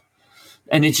potential.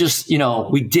 And it's just,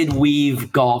 we did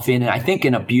weave golf in, I think,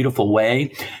 in a beautiful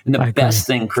way. And the best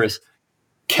thing, Chris,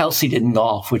 Kelsey didn't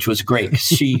golf, which was great.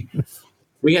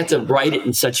 We had to write it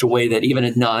in such a way that even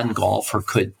a non-golfer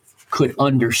could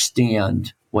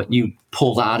understand what you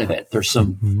pulled out of it. There's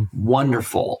some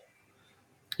wonderful,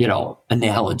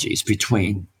 analogies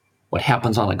between what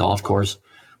happens on a golf course,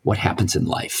 what happens in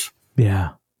life. Yeah.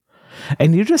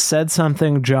 And you just said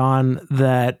something, John,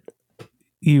 that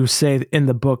you say in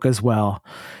the book as well.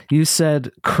 You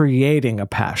said creating a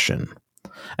passion.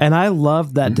 And I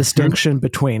love that distinction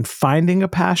between finding a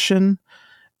passion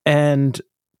and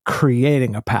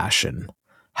creating a passion.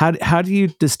 How do you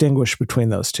distinguish between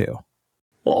those two?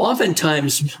 Well,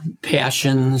 oftentimes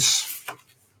passions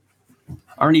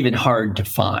aren't even hard to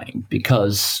find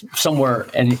because somewhere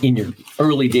in your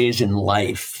early days in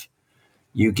life,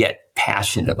 you get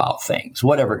passionate about things,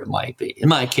 whatever it might be. In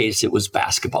my case, it was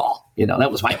basketball.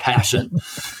 That was my passion,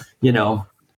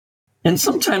 And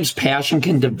sometimes passion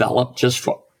can develop just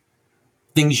for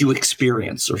things you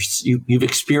experience, or you've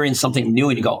experienced something new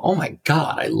and you go, oh my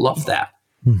God, I love that.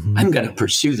 Mm-hmm. I'm going to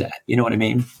pursue that. You know what I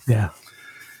mean? Yeah.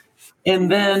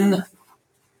 And then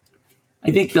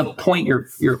I think the point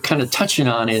you're kind of touching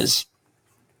on is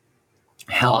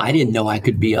how I didn't know I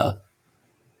could be a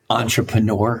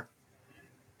entrepreneur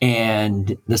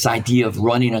and this idea of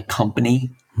running a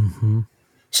company. Mm-hmm.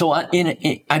 So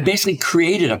I basically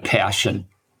created a passion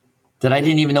that I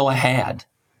didn't even know I had.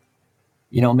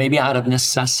 Maybe out of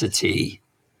necessity,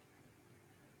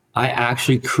 I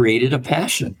actually created a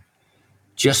passion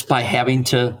just by having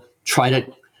to try to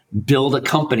build a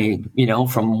company,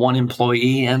 from one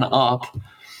employee and up.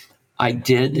 I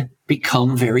did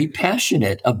become very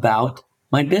passionate about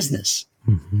my business.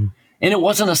 Mm-hmm. And it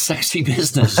wasn't a sexy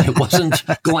business. It wasn't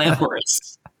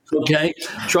glamorous. Okay.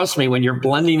 Trust me, when you're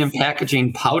blending and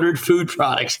packaging powdered food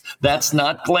products, that's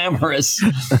not glamorous.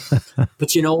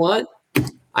 But you know what?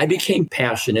 I became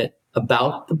passionate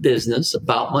about the business,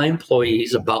 about my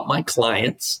employees, about my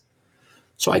clients.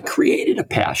 So I created a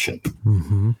passion.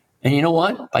 Mm-hmm. And you know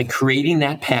what? By creating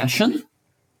that passion,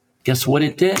 guess what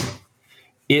it did?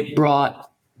 It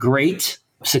brought great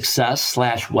success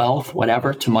 / wealth,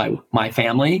 whatever, to my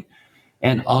family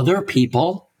and other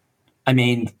people. I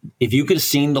mean, if you could have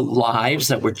seen the lives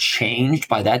that were changed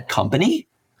by that company.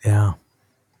 Yeah.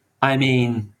 I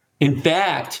mean, in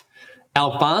fact,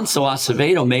 Alfonso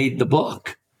Acevedo made the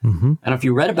book. Mm-hmm. I don't know if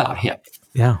you read about him.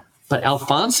 Yeah. But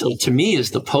Alfonso, to me, is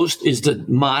the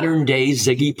modern day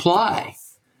Ziggy Ply.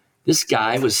 This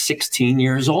guy was 16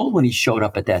 years old when he showed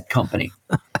up at that company.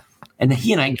 And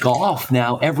he and I golf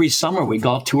now every summer. We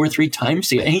golf 2 or 3 times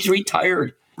together. And he's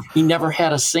retired. He never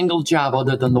had a single job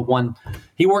other than the one.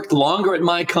 He worked longer at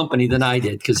my company than I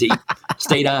did because he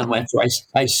stayed on after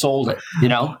I sold it,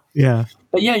 Yeah.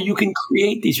 But yeah, you can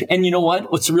create these. And you know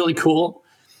what? What's really cool?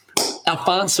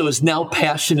 Alfonso is now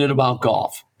passionate about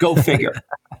golf. Go figure.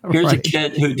 Here's a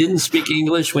kid who didn't speak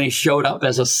English when he showed up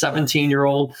as a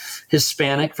 17-year-old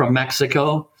Hispanic from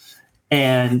Mexico.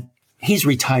 And he's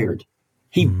retired.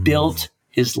 He built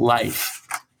his life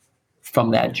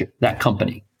from that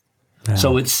company. Yeah.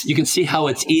 So you can see how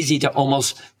it's easy to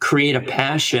almost create a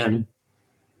passion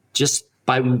just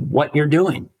by what you're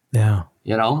doing. Yeah.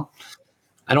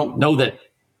 I don't know that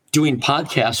doing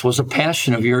podcasts was a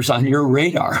passion of yours on your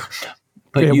radar,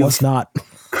 but it was not.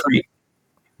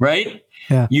 Right?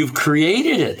 Yeah. You've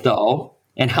created it though.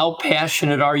 And how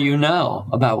passionate are you now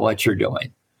about what you're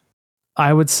doing?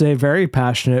 I would say very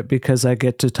passionate because I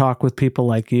get to talk with people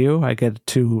like you. I get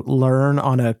to learn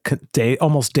on a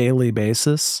almost daily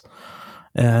basis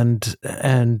and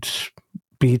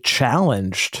be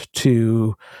challenged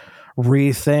to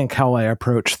rethink how I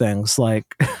approach things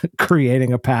like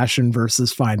creating a passion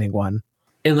versus finding one.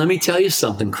 And let me tell you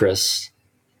something, Chris.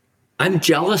 I'm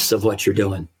jealous of what you're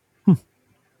doing. I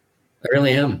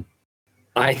really am.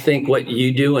 I think what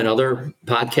you do and other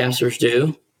podcasters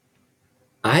do,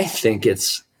 I think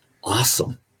it's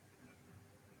awesome.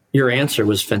 Your answer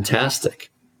was fantastic.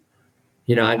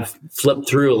 I've flipped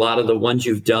through a lot of the ones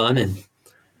you've done and,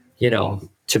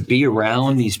 to be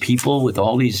around these people with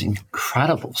all these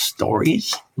incredible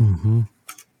stories. Mm-hmm.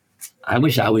 I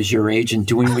wish I was your age and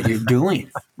doing what you're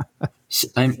doing.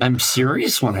 I'm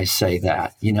serious when I say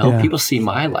that. Yeah. People see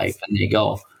my life and they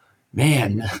go,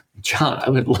 man, John, I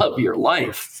would love your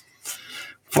life.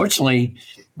 Fortunately,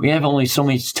 we have only so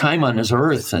much time on this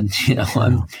earth, and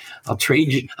I'll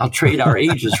trade our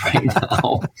ages right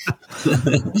now,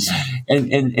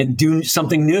 and do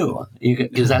something new,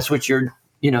 because that's what you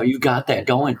got that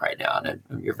going right now, and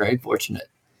you're very fortunate.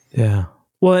 Yeah.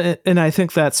 Well, and I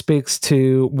think that speaks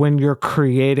to when you're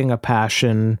creating a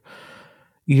passion,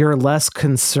 you're less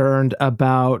concerned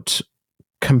about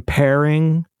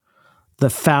comparing the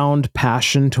found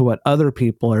passion to what other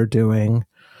people are doing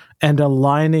and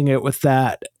aligning it with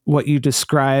that, what you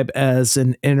describe as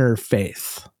an inner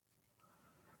faith.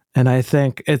 And I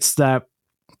think it's that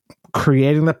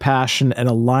creating the passion and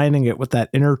aligning it with that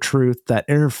inner truth, that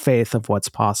inner faith of what's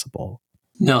possible.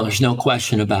 No, there's no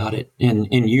question about it. And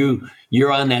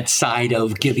you're on that side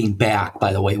of giving back,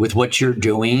 by the way. With what you're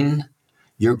doing,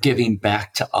 you're giving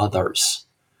back to others.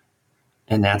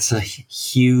 And that's a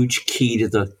huge key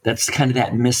that's kind of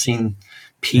that missing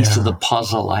piece of the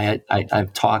puzzle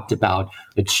I've talked about,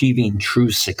 achieving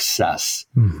true success.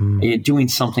 Mm-hmm. Are you doing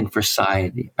something for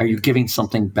society? Are you giving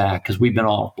something back? Because we've been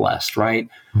all blessed, right?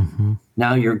 Mm-hmm.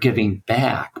 Now you're giving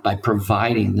back by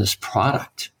providing this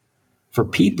product for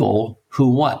people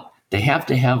who they have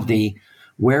to have the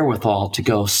wherewithal to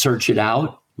go search it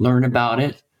out, learn about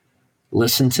it,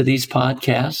 listen to these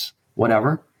podcasts,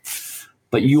 whatever.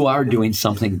 But you are doing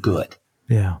something good.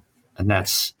 Yeah. And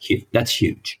that's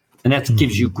huge. And that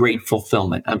gives you great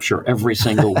fulfillment. I'm sure every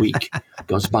single week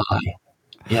goes by,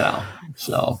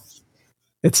 so.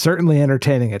 It's certainly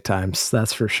entertaining at times.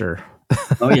 That's for sure.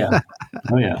 Oh yeah.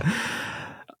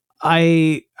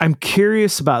 I'm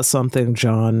curious about something,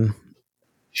 John.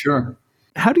 Sure.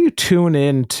 How do you tune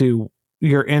into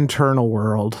your internal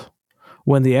world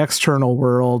when the external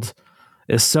world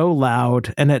is so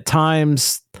loud, and at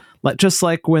times, just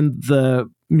like when the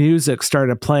music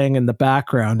started playing in the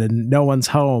background and no one's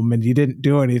home and you didn't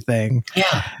do anything.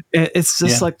 Yeah. It's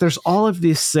just like there's all of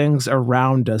these things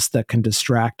around us that can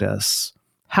distract us.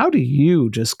 How do you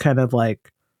just kind of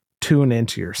like tune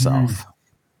into yourself?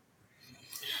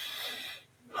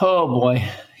 Oh boy.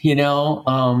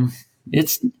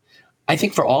 I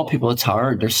think for all people, it's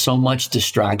hard. There's so much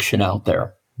distraction out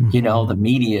there. Mm-hmm. The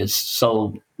media is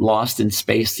so lost in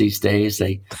space these days.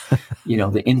 The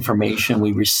information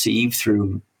we receive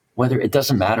through, whether it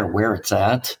doesn't matter where it's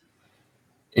at,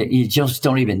 you just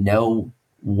don't even know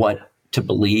what to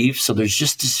believe. So there's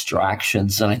just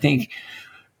distractions. And I think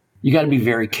you got to be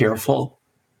very careful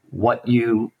what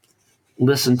you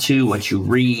listen to, what you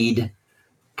read,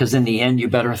 because in the end, you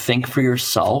better think for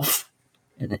yourself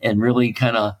and really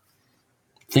kind of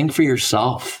think for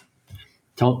yourself.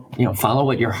 Don't, follow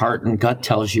what your heart and gut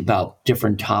tells you about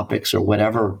different topics or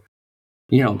whatever.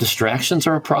 Distractions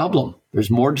are a problem. There's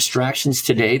more distractions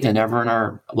today than ever in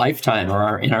our lifetime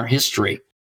or in our history.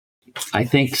 I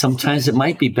think sometimes it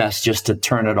might be best just to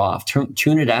turn it off,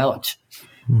 tune it out.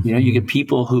 Mm-hmm. You get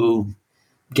people who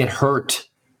get hurt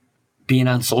being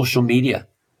on social media.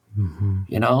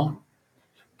 Mm-hmm.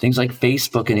 Things like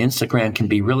Facebook and Instagram can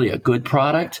be really a good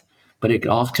product, but it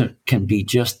also can be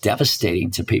just devastating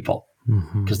to people.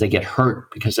 Because they get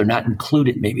hurt because they're not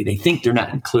included. Maybe they think they're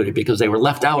not included because they were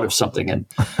left out of something. And,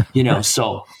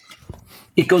 so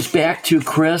it goes back to,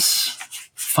 Chris,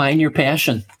 find your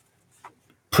passion,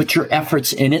 put your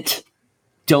efforts in it.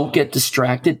 Don't get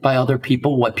distracted by other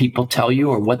people, what people tell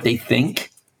you or what they think.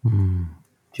 Do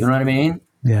you know what I mean?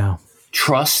 Yeah.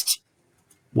 Trust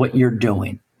what you're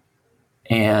doing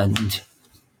and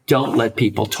don't let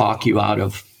people talk you out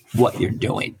of what you're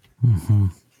doing. Mm-hmm.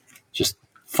 Just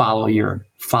follow your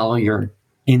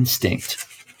instinct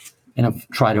and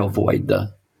try to avoid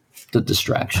the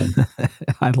distraction.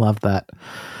 I love that.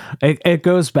 It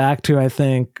goes back to, I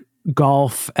think,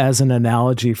 golf as an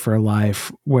analogy for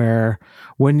life, where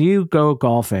when you go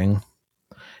golfing,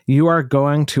 you are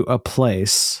going to a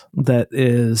place that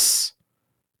is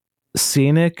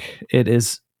scenic, it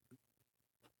is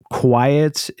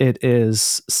quiet, it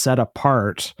is set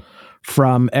apart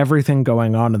from everything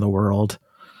going on in the world.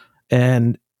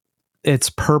 And it's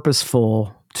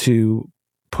purposeful to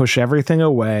push everything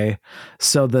away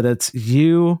so that it's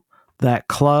you, that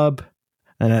club,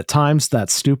 and at times that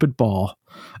stupid ball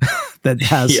that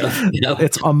has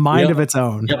it's a mind of its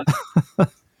own.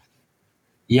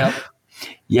 Yep.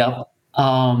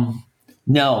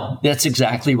 No, that's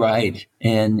exactly right.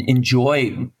 And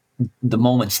enjoy the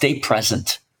moment. Stay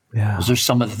present. Yeah. Those are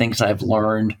some of the things I've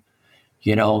learned,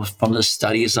 from the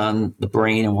studies on the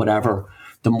brain and whatever.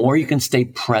 The more you can stay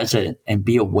present and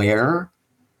be aware,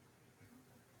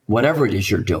 whatever it is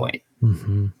you're doing,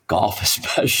 golf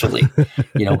especially,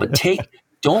 but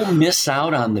don't miss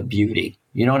out on the beauty.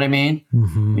 You know what I mean?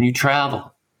 When you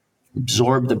travel,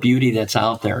 absorb the beauty that's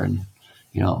out there. And,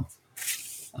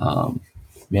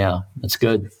 yeah, that's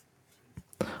good.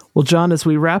 Well, John, as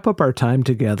we wrap up our time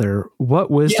together, what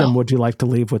wisdom would you like to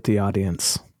leave with the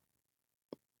audience?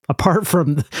 Apart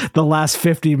from the last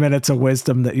 50 minutes of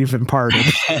wisdom that you've imparted.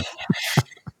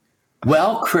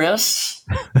 Well, Chris,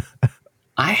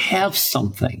 I have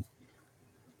something,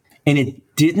 and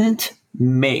it didn't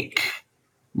make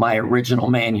my original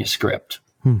manuscript,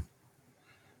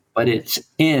 but it's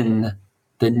in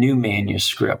the new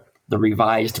manuscript, the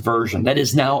revised version that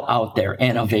is now out there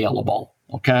and available.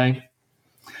 Okay.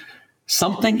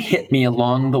 Something hit me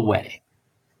along the way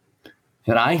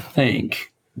that I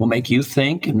think will make you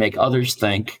think and make others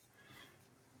think.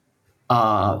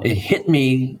 It hit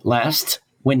me last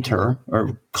winter,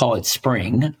 or call it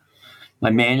spring. My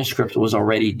manuscript was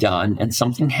already done, and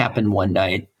something happened one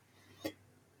night,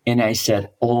 and I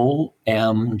said,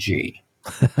 OMG.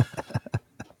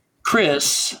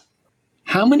 Chris,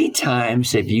 how many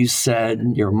times have you said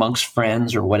you're amongst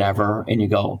friends or whatever, and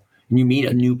you meet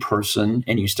a new person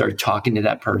and you start talking to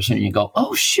that person and you go,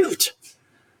 oh, shoot,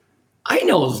 I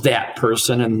know that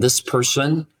person and this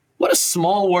person. What a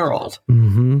small world,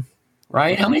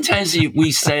 right? How many times do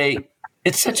we say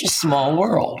it's such a small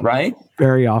world, right?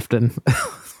 Very often.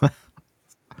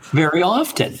 Very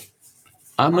often.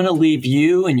 I'm going to leave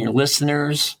you and your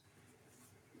listeners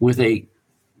with a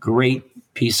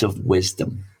great piece of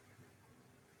wisdom.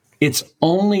 It's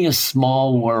only a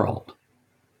small world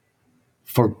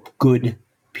for good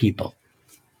people.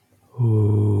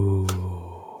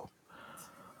 Ooh.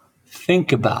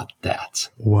 Think about that.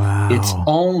 Wow. It's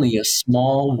only a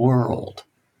small world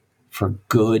for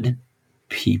good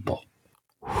people.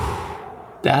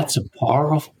 That's a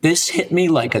powerful. This hit me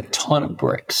like a ton of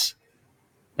bricks.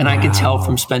 And I could tell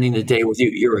from spending the day with you,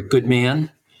 you're a good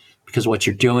man because of what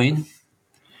you're doing.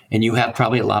 And you have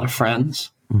probably a lot of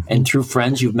friends. And through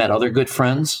friends, you've met other good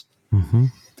friends.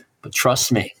 But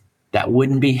trust me, that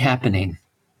wouldn't be happening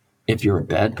if you're a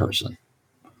bad person.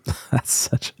 That's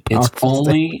such a powerful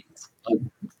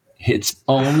It's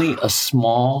only a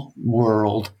small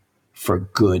world for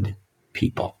good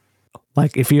people.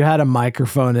 Like if you had a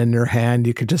microphone in your hand,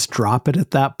 you could just drop it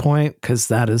at that point, because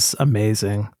that is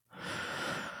amazing.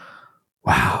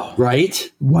 Wow.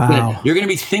 Right? Wow. You're going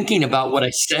to be thinking about what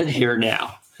I said here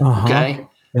now. Okay?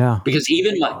 Yeah. Because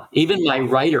even my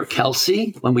writer,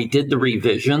 Kelsey, when we did the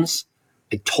revisions,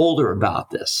 I told her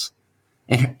about this.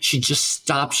 And she just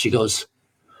stopped. She goes,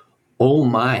 oh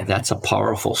my, that's a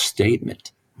powerful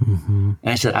statement. And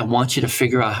I said, I want you to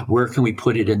figure out, where can we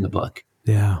put it in the book?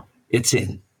 Yeah. It's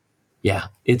in. Yeah,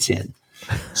 it's in.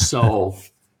 So,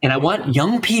 and I want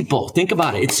young people, think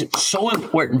about it. It's so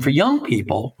important for young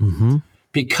people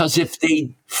because if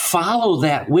they follow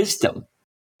that wisdom,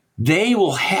 they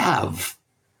will have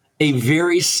a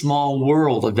very small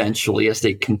world eventually as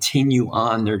they continue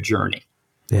on their journey.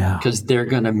 Yeah. Because they're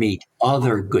going to meet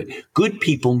other good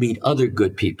people meet other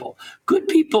good people. Good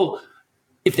people,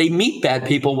 if they meet bad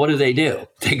people, what do? They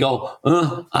go,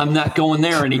 I'm not going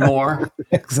there anymore.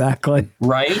 Exactly.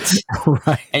 Right?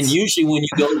 Right. And usually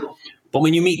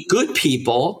when you meet good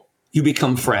people, you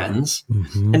become friends.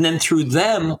 And then through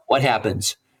them, what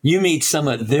happens? You meet some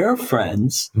of their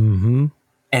friends.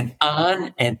 And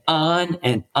on and on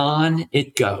and on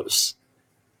it goes.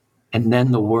 And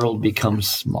then the world becomes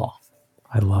small.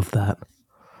 I love that.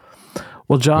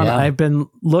 Well, John, I've been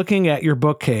looking at your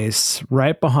bookcase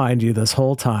right behind you this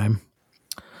whole time.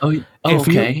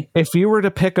 Okay. If you were to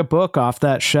pick a book off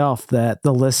that shelf that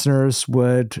the listeners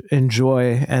would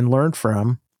enjoy and learn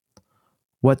from,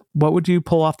 what would you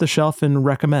pull off the shelf and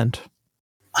recommend?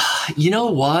 You know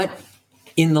what?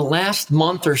 In the last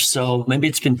month or so, maybe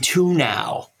it's been 2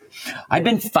 now, I've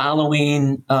been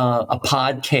following a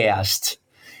podcast.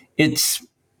 It's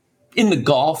in the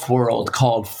golf world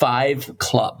called 5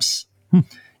 Clubs.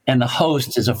 And the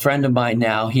host is a friend of mine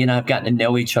now. He and I have gotten to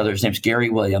know each other. His name's Gary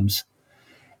Williams.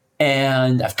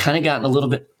 And I've kind of gotten a little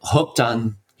bit hooked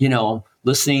on,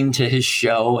 listening to his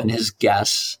show and his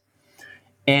guests.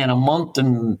 And a month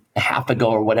and a half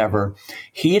ago or whatever,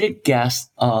 he had a guest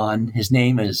on. His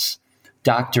name is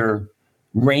Dr.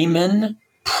 Raymond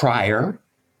Pryor.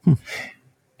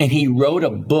 And he wrote a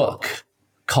book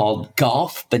called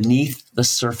Golf Beneath the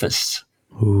Surface.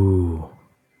 Ooh.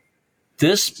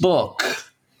 This book,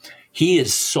 he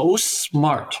is so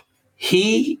smart.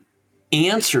 He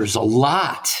answers a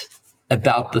lot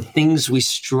about the things we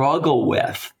struggle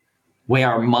with, way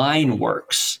our mind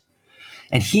works.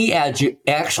 And he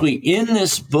actually, in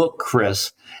this book,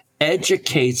 Chris,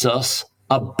 educates us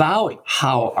about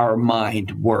how our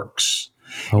mind works.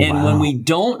 Oh, And wow. when we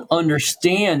don't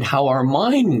understand how our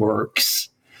mind works,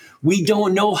 we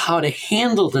don't know how to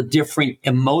handle the different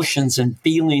emotions and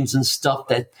feelings and stuff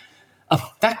that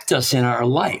affect us in our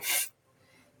life.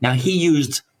 Now, he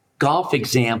used golf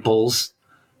examples.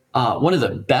 One of the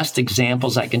best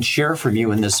examples I can share from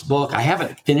you in this book. I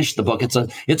haven't finished the book. It's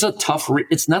a tough read.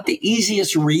 It's not the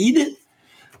easiest read,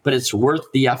 but it's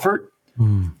worth the effort.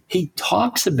 He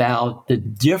talks about the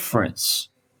difference.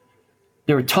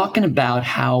 They were talking about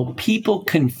how people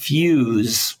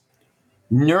confuse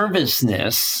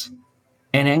nervousness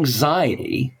and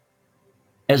anxiety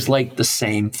as like the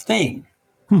same thing.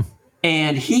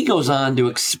 And he goes on to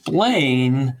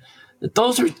explain that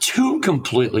those are two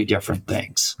completely different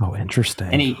things. Oh, interesting.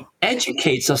 And he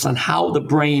educates us on how the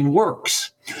brain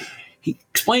works. He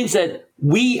explains that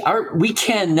we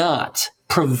cannot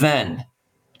prevent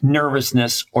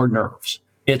nervousness or nerves.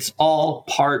 It's all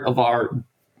part of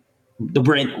the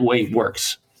brain way it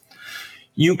works.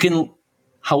 You can,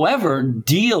 however,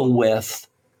 deal with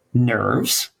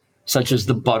nerves, such as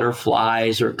the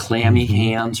butterflies or clammy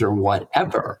hands or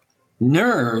whatever.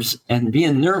 Nerves and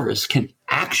being nervous can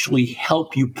actually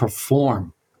help you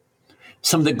perform.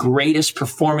 Some of the greatest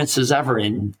performances ever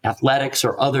in athletics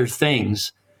or other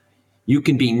things, you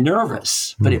can be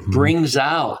nervous, but it brings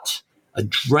out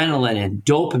adrenaline and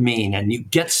dopamine, and you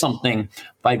get something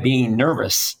by being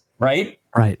nervous, right?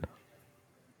 Right.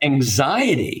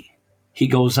 Anxiety, he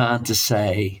goes on to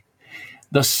say,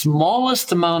 the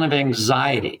smallest amount of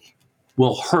anxiety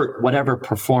will hurt whatever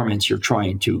performance you're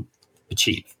trying to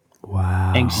achieve.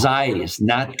 Wow. Anxiety is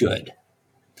not good.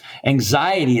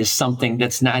 Anxiety is something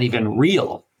that's not even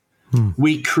real.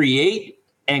 We create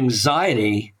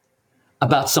anxiety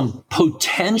about some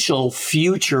potential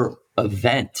future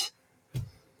event.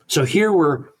 So here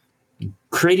we're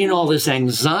creating all this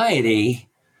anxiety,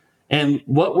 and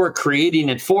what we're creating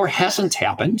it for hasn't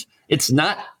happened. It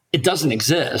doesn't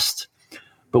exist,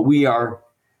 but we are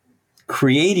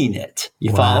creating it.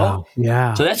 You follow?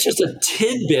 Yeah. So that's just a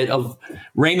tidbit of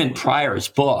Raymond Pryor's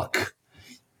book.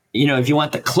 You know, if you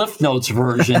want the Cliff Notes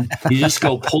version, you just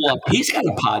go pull up. He's got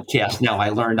a podcast now. I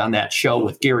learned on that show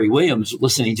with Gary Williams,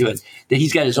 listening to it, that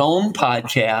he's got his own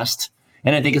podcast,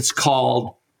 and I think it's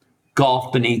called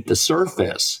Golf Beneath the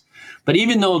Surface. But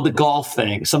even though the golf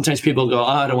thing, sometimes people go,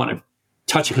 I don't want to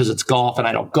touch it because it's golf and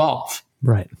I don't golf.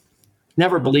 Right.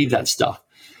 Never believe that stuff.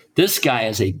 This guy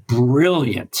is a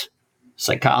brilliant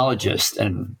psychologist,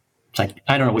 and it's like,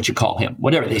 I don't know what you call him,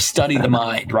 whatever. They study the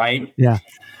mind, right? Yeah.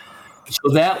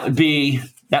 So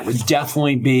that would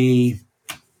definitely be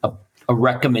a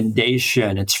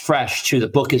recommendation. It's fresh too. The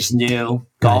book is new,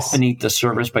 Golf Beneath the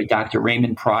Surface by Dr.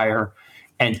 Raymond Pryor,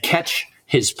 and catch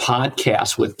his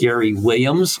podcast with Gary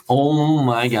Williams. Oh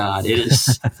my God. It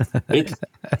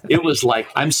was like,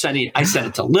 I sent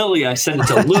it to Lily. I sent it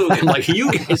to Luke. I'm like, you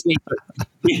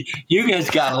guys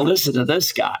got to listen to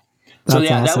this guy. So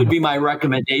That's awesome. That would be my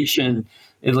recommendation,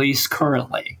 at least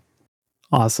currently.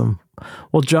 Awesome.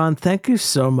 Well, John, thank you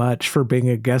so much for being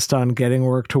a guest on Getting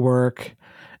Work to Work.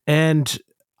 And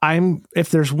if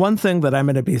there's one thing that I'm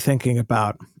going to be thinking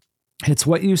about, it's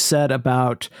what you said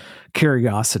about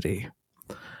curiosity,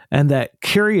 and that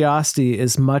curiosity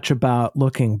is much about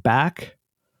looking back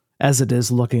as it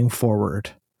is looking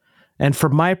forward. And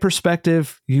from my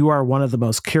perspective, you are one of the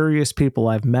most curious people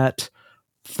I've met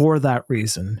for that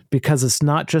reason, because it's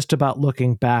not just about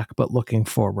looking back, but looking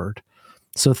forward.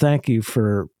 So thank you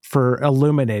for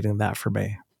illuminating that for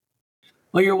me.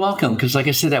 Well, you're welcome. Because like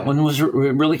I said, that one was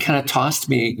really kind of tossed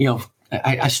me. You know,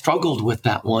 I struggled with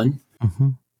that one,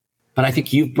 but I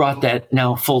think you've brought that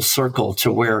now full circle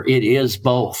to where it is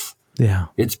both. Yeah.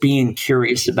 It's being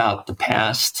curious about the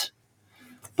past,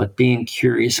 but being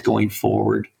curious going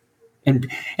forward, and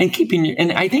keeping.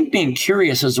 And I think being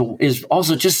curious is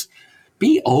also just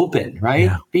be open, right?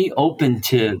 Yeah. Be open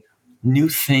to new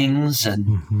things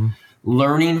and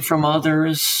learning from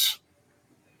others.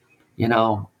 You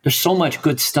know, there's so much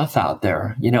good stuff out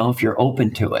there, you know, if you're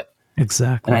open to it.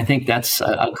 Exactly. And I think that's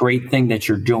a great thing that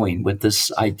you're doing with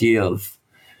this idea of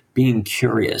being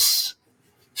curious.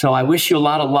 So I wish you a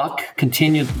lot of luck,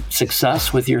 continued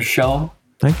success with your show.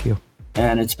 Thank you.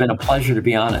 And it's been a pleasure to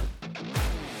be on it.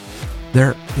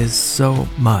 There is so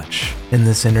much in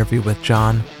this interview with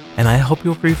John, and I hope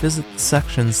you'll revisit the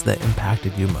sections that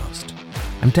impacted you most.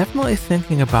 I'm definitely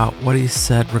thinking about what he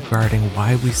said regarding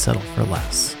why we settle for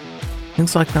less.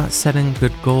 Things like not setting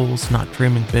good goals, not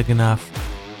dreaming big enough,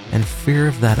 and fear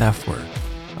of that F word,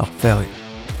 failure.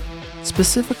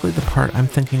 Specifically, the part I'm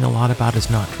thinking a lot about is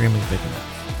not dreaming big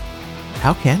enough.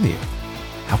 How can you?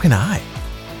 How can I?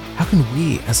 How can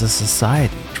we as a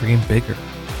society dream bigger,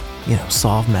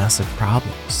 solve massive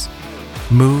problems,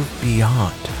 move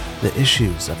beyond the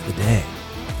issues of the day?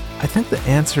 I think the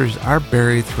answers are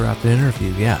buried throughout the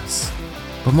interview, yes.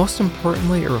 But most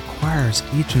importantly, it requires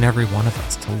each and every one of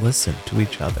us to listen to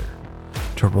each other,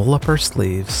 to roll up our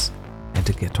sleeves, and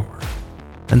to get to work.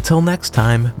 Until next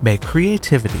time, may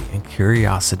creativity and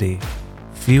curiosity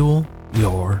fuel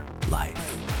your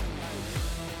life.